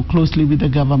cooperate more closely with the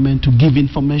government, to give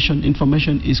information.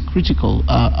 Information is critical,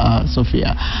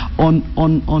 Sophia.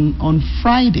 On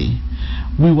Friday,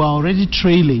 we were already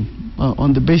trailing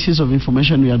on the basis of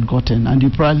information we had gotten, and you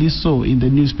probably saw in the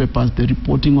newspapers the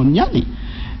reporting on Nyali.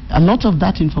 A lot of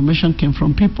that information came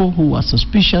from people who were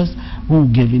suspicious, who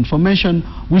gave information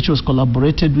which was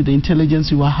collaborated with the intelligence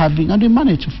we were having, and we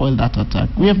managed to foil that attack.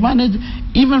 We have managed,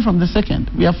 even from the second,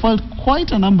 we have foiled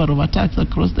quite a number of attacks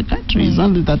across the country. It's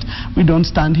only that we don't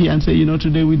stand here and say, you know,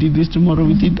 today we did this, tomorrow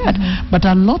we did that. But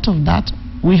a lot of that,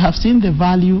 we have seen the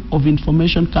value of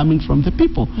information coming from the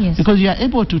people, because you are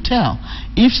able to tell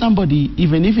if somebody,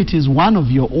 even if it is one of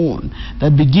your own,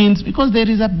 that begins, because there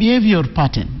is a behavior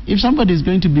pattern. If somebody is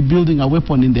going to be building a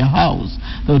weapon in their house,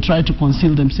 they'll try to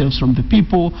conceal themselves from the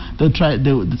people.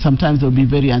 Sometimes they'll be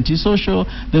very antisocial.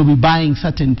 They'll be buying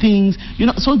certain things, you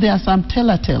know. So there are some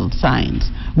telltale signs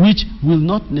which will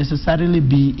not necessarily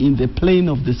be in the plane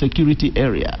of the security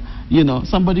area. You know,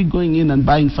 somebody going in and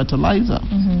buying fertilizer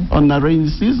on a rainy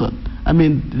season. I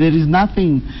mean, there is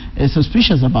nothing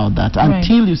suspicious about that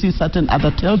until you see certain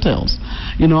other telltales,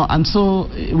 you know. And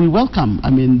so we welcome, I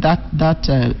mean, that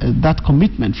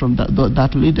commitment from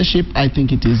that leadership. I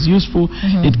think it is useful.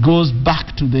 It goes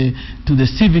back to the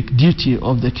civic duty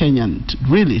of the Kenyan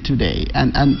really today.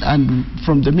 And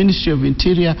from the Ministry of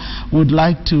Interior, would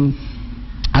like to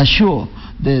assure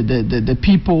the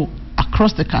people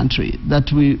across the country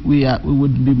that we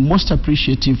would be most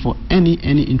appreciative for any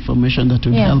information that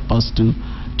would help us to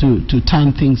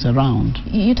turn things around.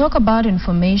 You talk about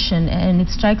information, and it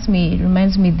strikes me, it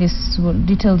reminds me this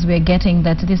details we're getting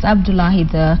that this Abdullahi,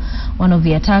 one of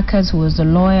the attackers who was a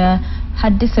lawyer,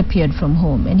 had disappeared from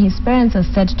home, and his parents are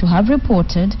said to have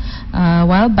reported a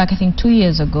while back, I think 2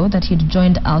 years ago, that he'd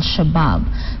joined Al-Shabaab.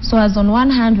 So as on one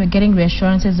hand we're getting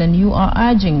reassurances, and you are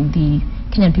urging the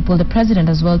Kenyan people, the president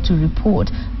as well, to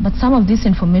report, but some of this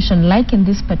information, like in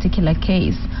this particular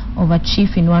case of a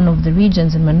chief in one of the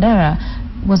regions in Mandera,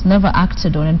 was never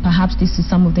acted on, and perhaps this is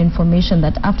some of the information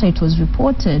that after it was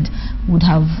reported would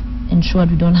have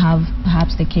ensured we don't have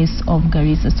perhaps the case of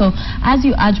Garissa. So as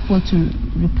you urge people to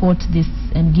report this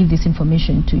and give this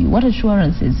information to you, what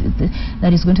assurance is it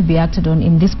that is going to be acted on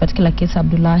in this particular case,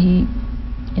 Abdullahi?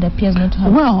 It appears not to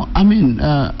have. Well, I mean,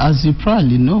 as you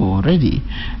probably know already,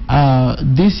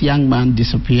 this young man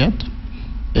disappeared.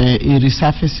 He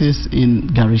resurfaces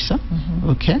in Garissa.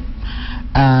 Okay.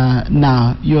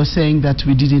 Now you're saying that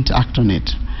we didn't act on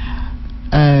it.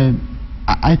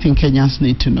 I think Kenyans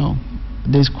need to know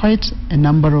there's quite a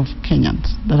number of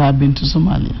Kenyans that have been to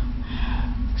Somalia.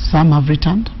 Some have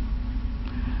returned.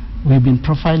 We've been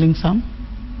profiling some.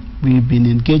 We've been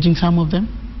engaging some of them.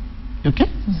 Okay.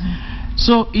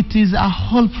 So it is a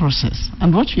whole process,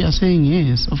 and what we are saying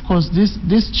is, of course,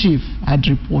 this chief had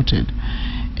reported,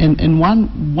 and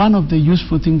one of the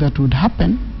useful things that would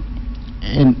happen,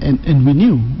 and we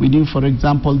knew, for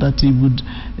example, that he would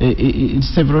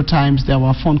several times there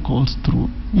were phone calls through,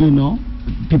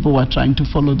 people were trying to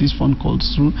follow these phone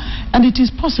calls through, and it is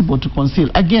possible to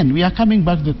conceal. Again, we are coming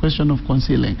back to the question of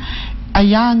concealing. A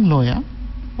young lawyer,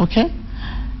 okay,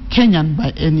 Kenyan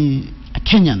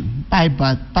by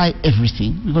birth, by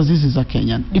everything, because this is a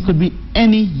Kenyan. It could be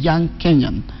any young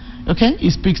Kenyan. Okay, he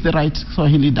speaks the right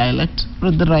Swahili dialect,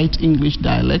 the right English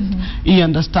dialect. He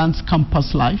understands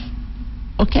campus life.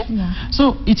 Okay,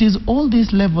 so it is all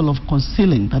this level of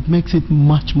concealing that makes it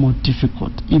much more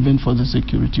difficult, even for the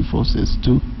security forces,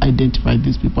 to identify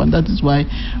these people, and that is why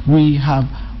we have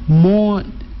more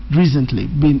recently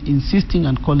been insisting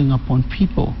and calling upon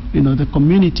people, the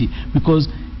community, because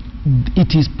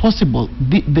it is possible.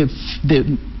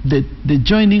 The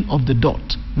joining of the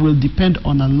dot will depend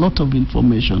on a lot of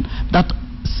information that,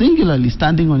 singularly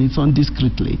standing on its own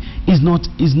discreetly, is not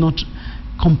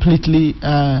completely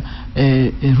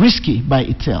risky by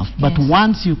itself. But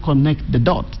once you connect the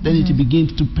dot, then it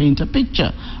begins to paint a picture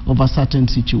of a certain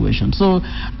situation. So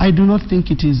I do not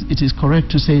think it is correct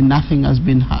to say nothing has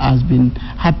been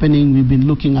happening. We've been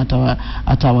looking at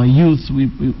our youth. We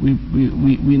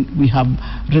have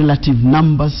relative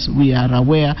numbers. We are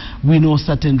aware. We know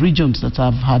certain regions that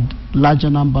have had larger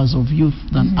numbers of youth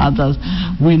than others.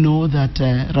 We know that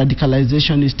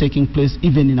radicalization is taking place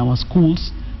even in our schools.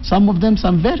 Some of them,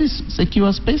 some very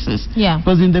secure spaces.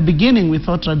 Because in the beginning we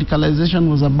thought radicalization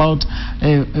was about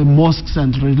mosques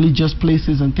and religious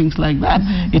places and things like that.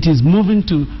 It is moving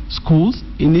to schools.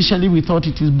 Initially we thought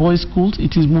it is boys' schools.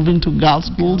 It is moving to girls'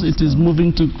 schools. It is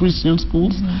moving to Christian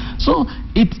schools. So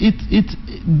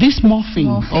this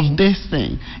morphing of this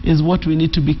thing is what we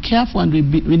need to be careful, and we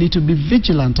need to be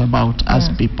vigilant about as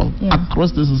people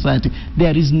across the society.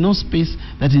 There is no space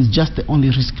that is just the only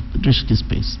risky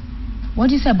space. What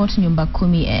do you say about Nyumba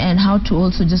Kumi, and how to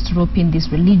also just rope in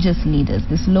these religious leaders,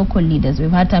 these local leaders?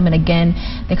 We've had time and again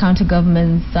the county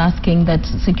governments asking that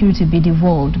security be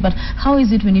devolved, but how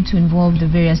is it we need to involve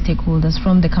the various stakeholders,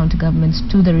 from the county governments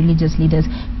to the religious leaders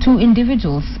to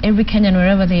individuals, every Kenyan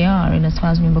wherever they are, in as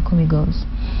far as Nyumba Kumi goes?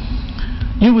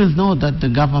 You will know that the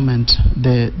government,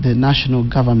 the national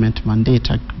government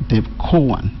mandate, the core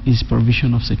one, is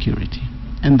provision of security,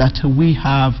 and that we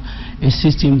have a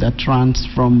system that runs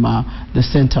from the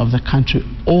center of the country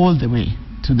all the way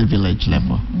to the village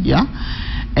level.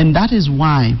 And that is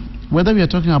why, whether we are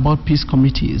talking about peace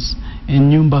committees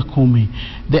in Nyumba Kumi,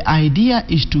 the idea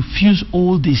is to fuse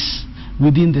all this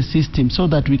within the system so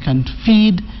that we can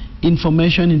feed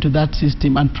information into that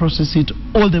system and process it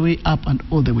all the way up and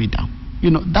all the way down.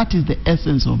 That is the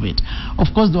essence of it.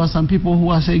 Of course, there are some people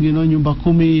who are saying, Nyumba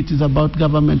Kumi, it is about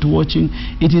government watching.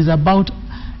 It is about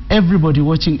everybody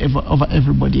watching over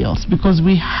everybody else, because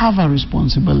we have a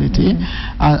responsibility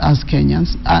as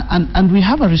Kenyans, and we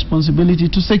have a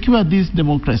responsibility to secure this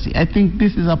democracy. I think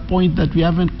this is a point that we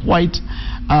haven't quite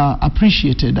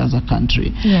appreciated as a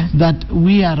country, that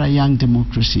we are a young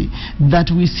democracy, that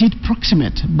we sit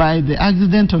proximate by the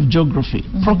accident of geography,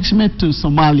 proximate to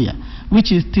Somalia,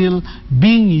 which is still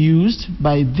being used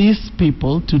by these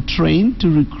people to train, to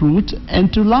recruit,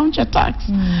 and to launch attacks.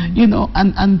 You know,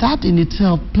 and that in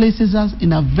itself places us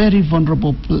in a very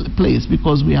vulnerable place,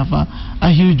 because we have a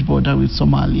huge border with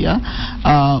Somalia.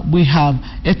 We have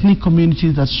ethnic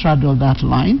communities that straddle that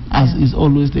line, as is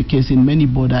always the case in many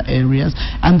border areas,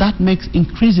 and that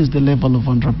increases the level of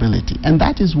vulnerability. And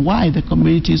that is why the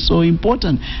community is so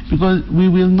important, because we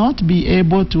will not be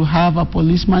able to have a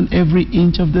policeman every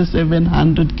inch of the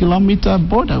 700-kilometer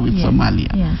border with Somalia.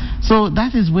 So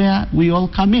that is where we all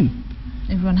come in.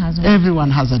 Everyone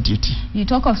has a duty. You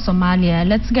talk of Somalia.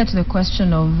 Let's get to the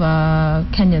question of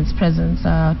Kenya's presence,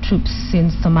 troops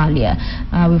in Somalia.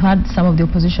 We've had some of the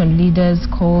opposition leaders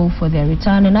call for their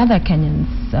return, and other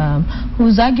Kenyans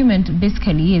whose argument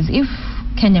basically is, if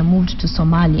Kenya moved to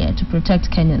Somalia to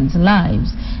protect Kenyans'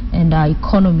 lives and our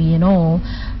economy and all,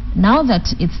 now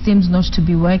that it seems not to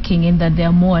be working, in that there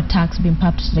are more attacks being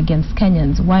perpetrated against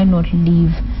Kenyans, why not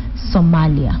leave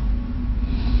Somalia?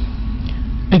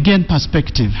 Again,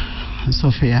 perspective,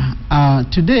 Sophia.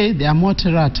 Today, there are more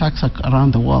terror attacks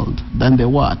around the world than there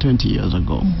were 20 years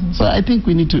ago. So I think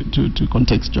we need to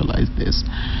contextualize this.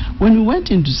 When we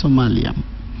went into Somalia,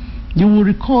 you will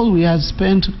recall we had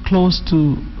spent close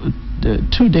to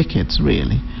 2 decades,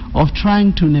 really, of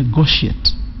trying to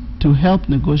negotiate, to help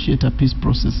negotiate a peace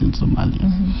process in Somalia.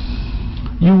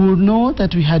 You will know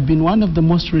that we had been one of the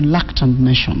most reluctant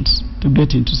nations to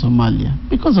get into Somalia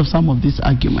because of some of these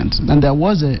arguments. And there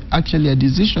was actually a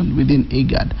decision within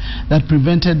IGAD that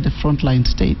prevented the frontline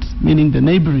states, meaning the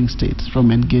neighboring states, from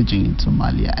engaging in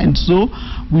Somalia. And so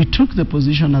we took the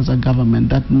position as a government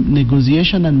that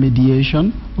negotiation and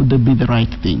mediation would be the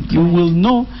right thing. You will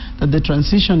know that the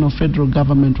transition of federal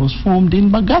government was formed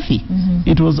in Bagathi.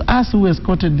 It was us who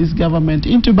escorted this government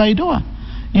into Baidoa,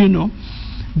 you know.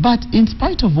 But in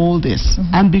spite of all this,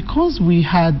 and because we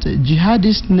had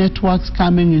jihadist networks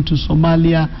coming into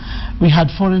Somalia, we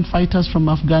had foreign fighters from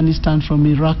Afghanistan, from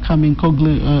Iraq coming,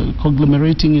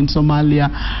 conglomerating in Somalia,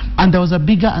 and there was a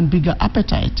bigger and bigger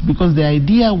appetite, because the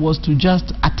idea was to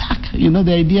just attack. You know,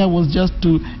 the idea was just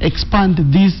to expand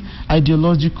this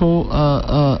ideological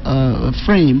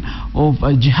frame of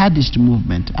a jihadist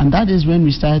movement, and that is when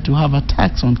we started to have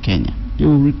attacks on Kenya. You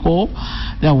will recall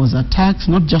there was attacks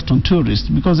not just on tourists,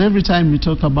 because every time we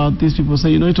talk about this, people say,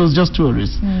 you know, it was just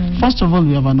tourists. First of all,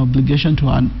 we have an obligation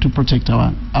to protect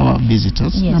our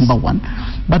visitors, number one.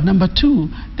 But number two,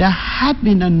 there had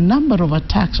been a number of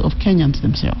attacks of Kenyans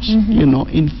themselves. You know,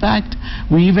 in fact,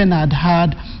 we even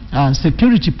had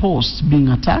security posts being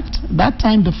attacked. That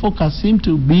time the focus seemed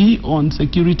to be on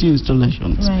security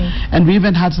installations. And we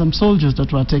even had some soldiers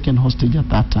that were taken hostage at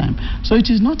that time. So it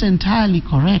is not entirely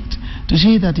correct to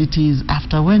say that it is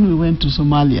after when we went to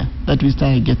Somalia that we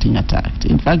started getting attacked.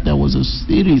 In fact, there was a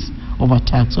series of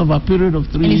attacks over a period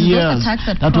of 3 years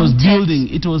that was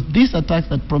building. It was this attack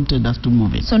that prompted us to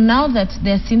move it. So now that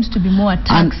there seems to be more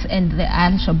attacks, and the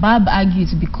Al-Shabaab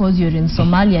argues because you're in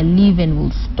Somalia, leave and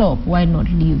will stop. Why not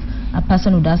leave? A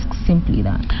person would ask simply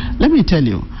that. Let me tell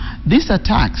you, these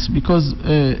attacks, because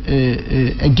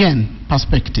again,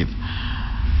 perspective.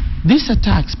 These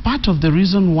attacks, part of the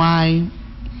reason why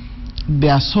they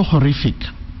are so horrific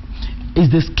is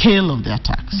the scale of the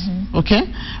attacks. Okay?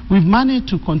 We've managed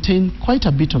to contain quite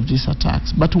a bit of these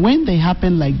attacks, but when they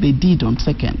happen like they did on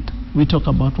 2nd, we talk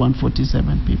about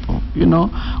 147 people. You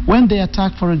know, when they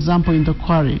attack, for example, in the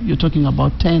quarry, you're talking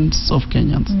about tens of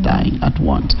Kenyans dying at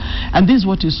once. And this is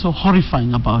what is so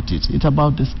horrifying about it. It's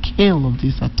about the scale of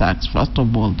these attacks, first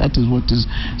of all. That is what is.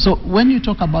 So when you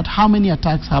talk about how many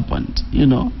attacks happened, you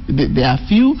know, there are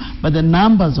few, but the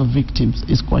numbers of victims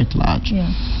is quite large.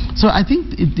 So I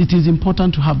think it is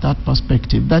important to have that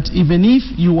perspective, that even if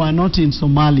you are not in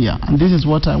Somalia, and this is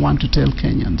what I want to tell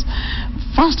Kenyans,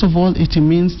 first of all, it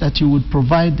means that you would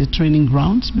provide the training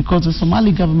grounds, because the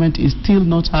Somali government is still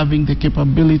not having the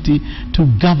capability to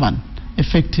govern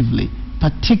effectively,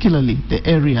 particularly the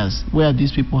areas where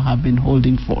these people have been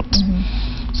holding forts.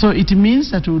 So it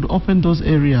means that we would open those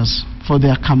areas for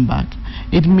their comeback.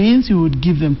 It means you would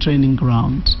give them training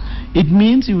grounds. It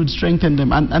means you would strengthen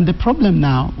them. And the problem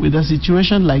now, with a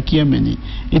situation like Yemen,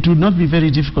 it would not be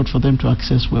very difficult for them to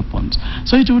access weapons.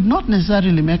 So it would not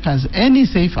necessarily make us any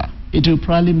safer. It will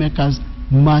probably make us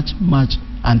much, much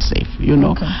unsafe, you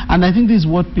know. And I think this is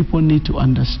what people need to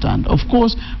understand. Of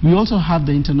course, we also have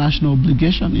the international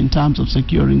obligation in terms of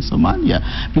securing Somalia,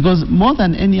 because more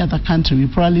than any other country, we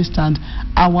probably stand,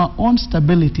 our own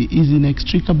stability is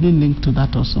inextricably linked to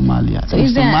that of Somalia. So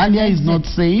if Somalia is not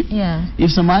safe, if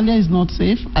Somalia is not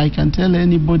safe, I can tell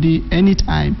anybody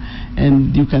anytime,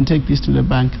 and you can take this to the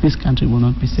bank, this country will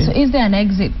not be safe. So is there an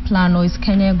exit plan, or is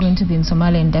Kenya going to be in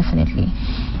Somalia indefinitely?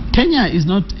 Kenya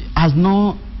has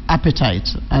no appetite,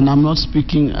 and I'm not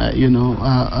speaking,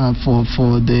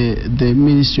 for the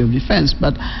Ministry of Defense,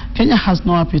 but Kenya has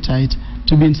no appetite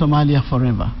to be in Somalia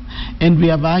forever. And we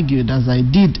have argued, as I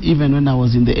did even when I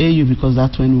was in the AU, because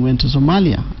that's when we went to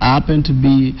Somalia. I happened to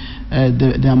be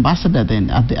the ambassador then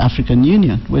at the African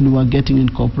Union when we were getting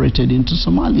incorporated into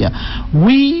Somalia.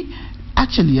 We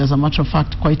actually, as a matter of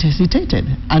fact, quite hesitated,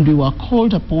 and we were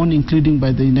called upon, including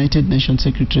by the United Nations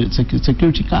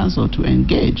Security Council, to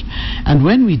engage. And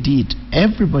when we did,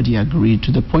 everybody agreed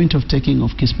to the point of taking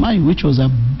of Kismayo, which was a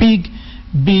big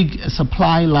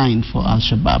supply line for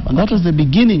Al-Shabaab, and that was the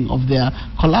beginning of their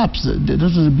collapse. That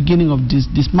was the beginning of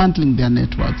dismantling their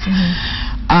networks.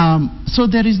 So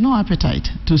there is no appetite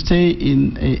to stay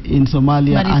in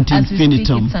Somalia until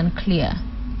infinitum. It's unclear.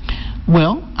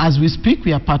 Well, as we speak,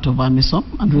 we are part of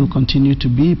AMISOM, and will continue to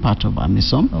be part of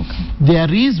AMISOM.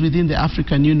 There is within the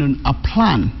African Union a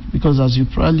plan, because as you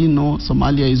probably know,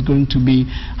 Somalia is going to be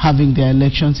having their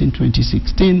elections in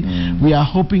 2016. We are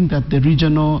hoping that the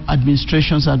regional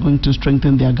administrations are going to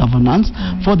strengthen their governance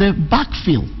for the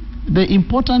backfill. The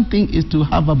important thing is to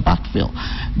have a backfill.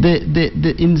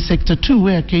 In Sector 2,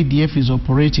 where KDF is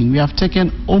operating, we have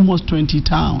taken almost 20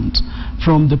 towns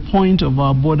from the point of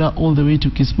our border all the way to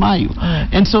Kismayo.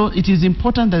 And so it is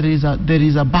important that there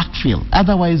is a backfill.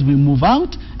 Otherwise, we move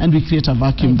out and we create a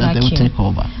vacuum that they will take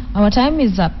over. Our time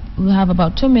is up. We have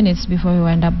about 2 minutes before we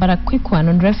wind up, but a quick one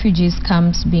on refugees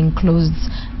camps being closed,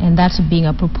 and that being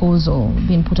a proposal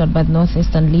being put out by the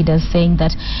northeastern leaders, saying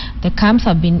that the camps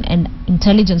have been, and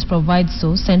intelligence provides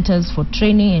so, centers for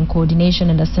training and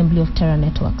coordination and assembly of terror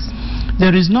networks.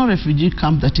 There is no refugee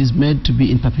camp that is made to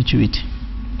be in perpetuity,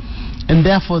 and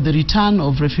therefore the return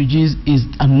of refugees is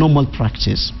a normal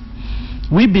practice.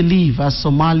 We believe as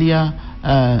Somalia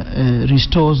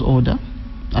restores order,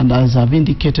 and as I've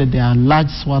indicated, there are large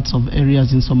swaths of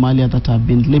areas in Somalia that have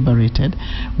been liberated.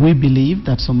 We believe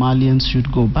that Somalians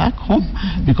should go back home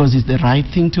because it's the right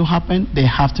thing to happen. They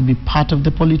have to be part of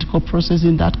the political process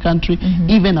in that country,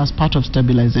 even as part of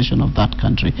stabilization of that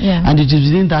country. And it is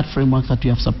within that framework that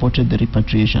we have supported the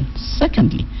repatriation.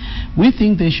 Secondly, we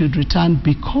think they should return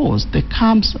because the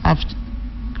camps have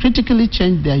critically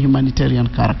changed their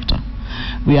humanitarian character.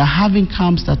 We are having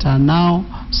camps that are now,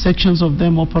 sections of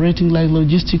them operating like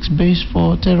logistics base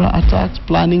for terror attacks,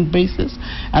 planning bases,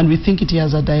 and we think it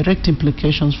has a direct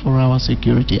implications for our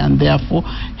security, and therefore,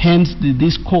 hence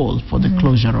this call for the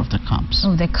closure of the camps.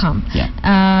 Of the camp.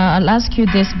 I'll ask you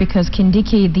this because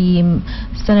Kindiki, the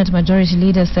Senate Majority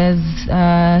Leader, says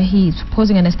he's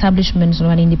proposing an establishment of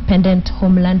an independent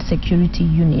Homeland Security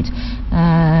Unit,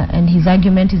 and his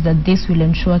argument is that this will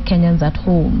ensure Kenyans at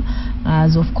home,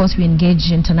 as of course we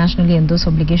engage internationally in those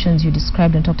obligations you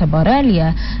described and talked about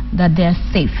earlier, that they are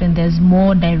safe and there's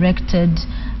more directed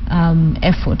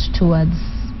effort towards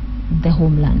the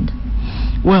homeland.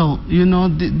 Well, you know,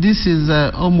 this is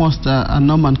almost a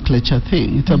nomenclature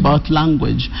thing. It's about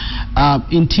language.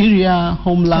 Interior,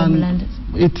 homeland,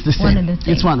 it's the same.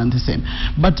 It's one and the same.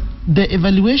 But the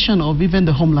evaluation of even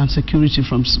the Homeland Security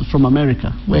from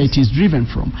America, where it is driven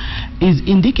from, is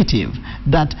indicative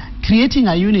that creating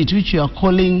a unit which you are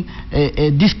calling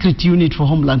a discrete unit for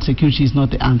Homeland Security is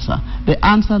not the answer. The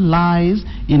answer lies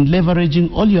in leveraging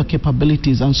all your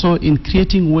capabilities, and so in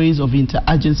creating ways of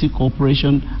interagency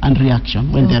cooperation and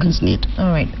reaction when there is need. All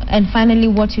right. And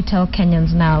finally, what you tell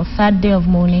Kenyans now, third day of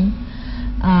mourning,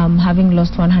 having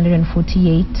lost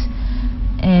 148,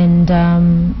 and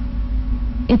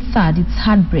it's sad, it's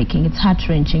heartbreaking, it's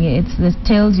heart-wrenching. It's the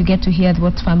tales you get to hear,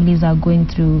 what families are going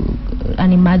through,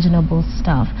 unimaginable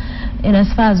stuff. And as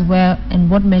far as where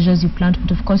and what measures you plan to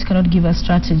put, of course you cannot give a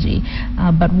strategy,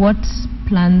 but what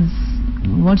plans,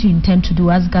 what you intend to do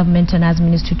as government and as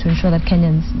ministry to ensure that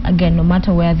Kenyans, again, no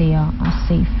matter where they are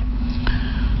safe?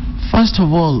 First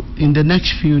of all, in the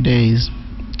next few days,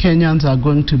 Kenyans are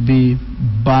going to be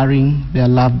burying their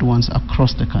loved ones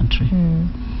across the country.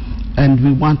 And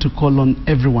we want to call on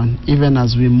everyone, even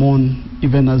as we mourn,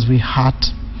 even as we hurt,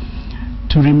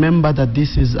 to remember that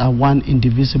this is a one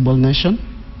indivisible nation,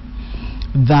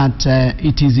 that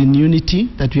it is in unity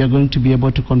that we are going to be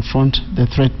able to confront the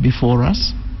threat before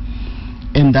us,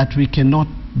 and that we cannot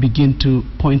begin to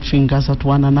point fingers at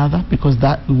one another, because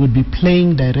that would be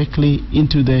playing directly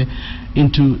into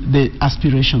the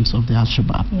aspirations of the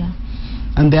Al-Shabaab. Yeah.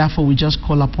 And therefore we just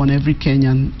call upon every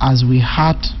Kenyan, as we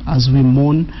hurt, as we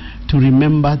mourn, to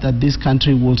remember that this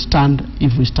country will stand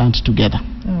if we stand together.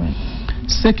 All right.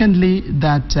 Secondly,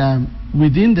 that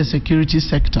within the security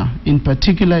sector, in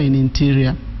particular in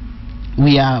interior,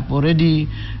 we are already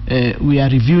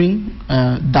reviewing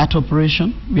that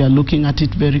operation. We are looking at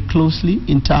it very closely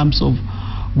in terms of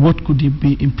what could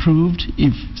be improved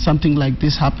if something like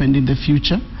this happened in the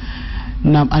future.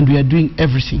 And we are doing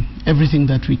everything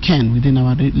that we can within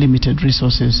our limited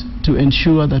resources to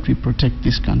ensure that we protect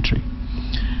this country.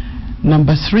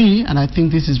 Number 3, and I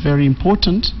think this is very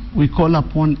important, we call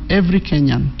upon every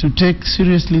Kenyan to take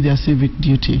seriously their civic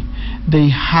duty. They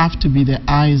have to be the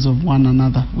eyes of one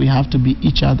another. We have to be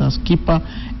each other's keeper.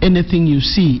 Anything you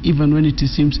see, even when it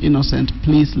seems innocent,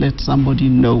 please let somebody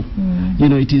know. You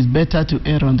know, it is better to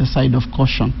err on the side of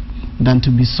caution than to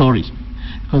be sorry.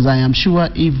 Because I am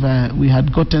sure if we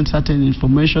had gotten certain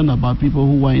information about people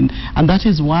who were in, and that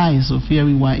is why, Sophia,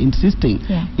 we were insisting,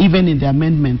 even in the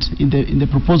amendment, in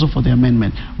the proposal for the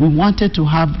amendment, we wanted to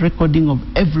have recording of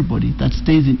everybody that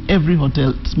stays in every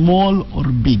hotel, small or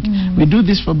big. We do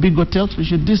this for big hotels, we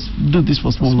should do this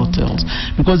for small hotels.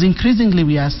 Because increasingly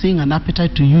we are seeing an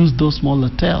appetite to use those small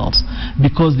hotels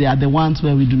because they are the ones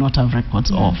where we do not have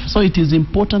records of. So it is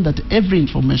important that every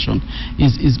information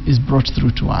is brought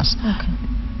through to us.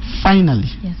 Finally,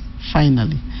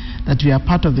 that we are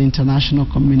part of the international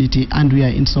community, and we are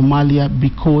in Somalia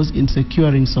because in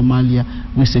securing Somalia,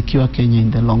 we secure Kenya in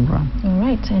the long run. All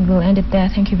right, and we'll end it there.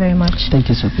 Thank you very much. Thank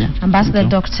you, Sophia. Ambassador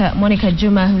Dr. Monica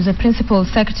Juma, who is the Principal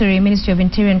Secretary, Ministry of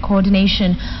Interior and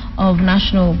Coordination of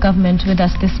National Government, with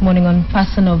us this morning on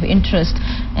Person of Interest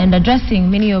and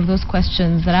addressing many of those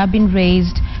questions that have been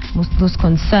raised, most of those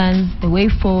concerns, the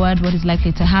way forward, what is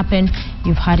likely to happen.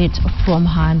 You've heard it from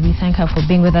her, and we thank her for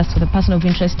being with us for the Person of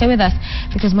Interest. Stay with us,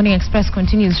 because Morning Express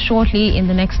continues shortly. In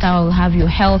the next hour, we'll have your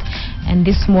health, and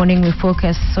this morning we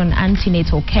focus on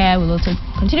antenatal care. We'll also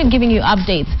continue giving you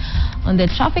updates on the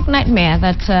traffic nightmare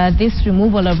that this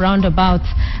removal of roundabouts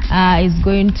is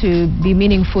going to be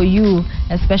meaning for you,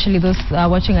 especially those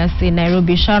watching us in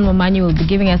Nairobi. Sharon Momanyi will be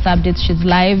giving us updates. She's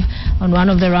live on one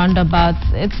of the roundabouts.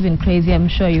 It's been crazy. I'm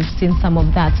sure you've seen some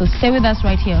of that. So stay with us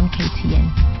right here on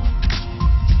KTN.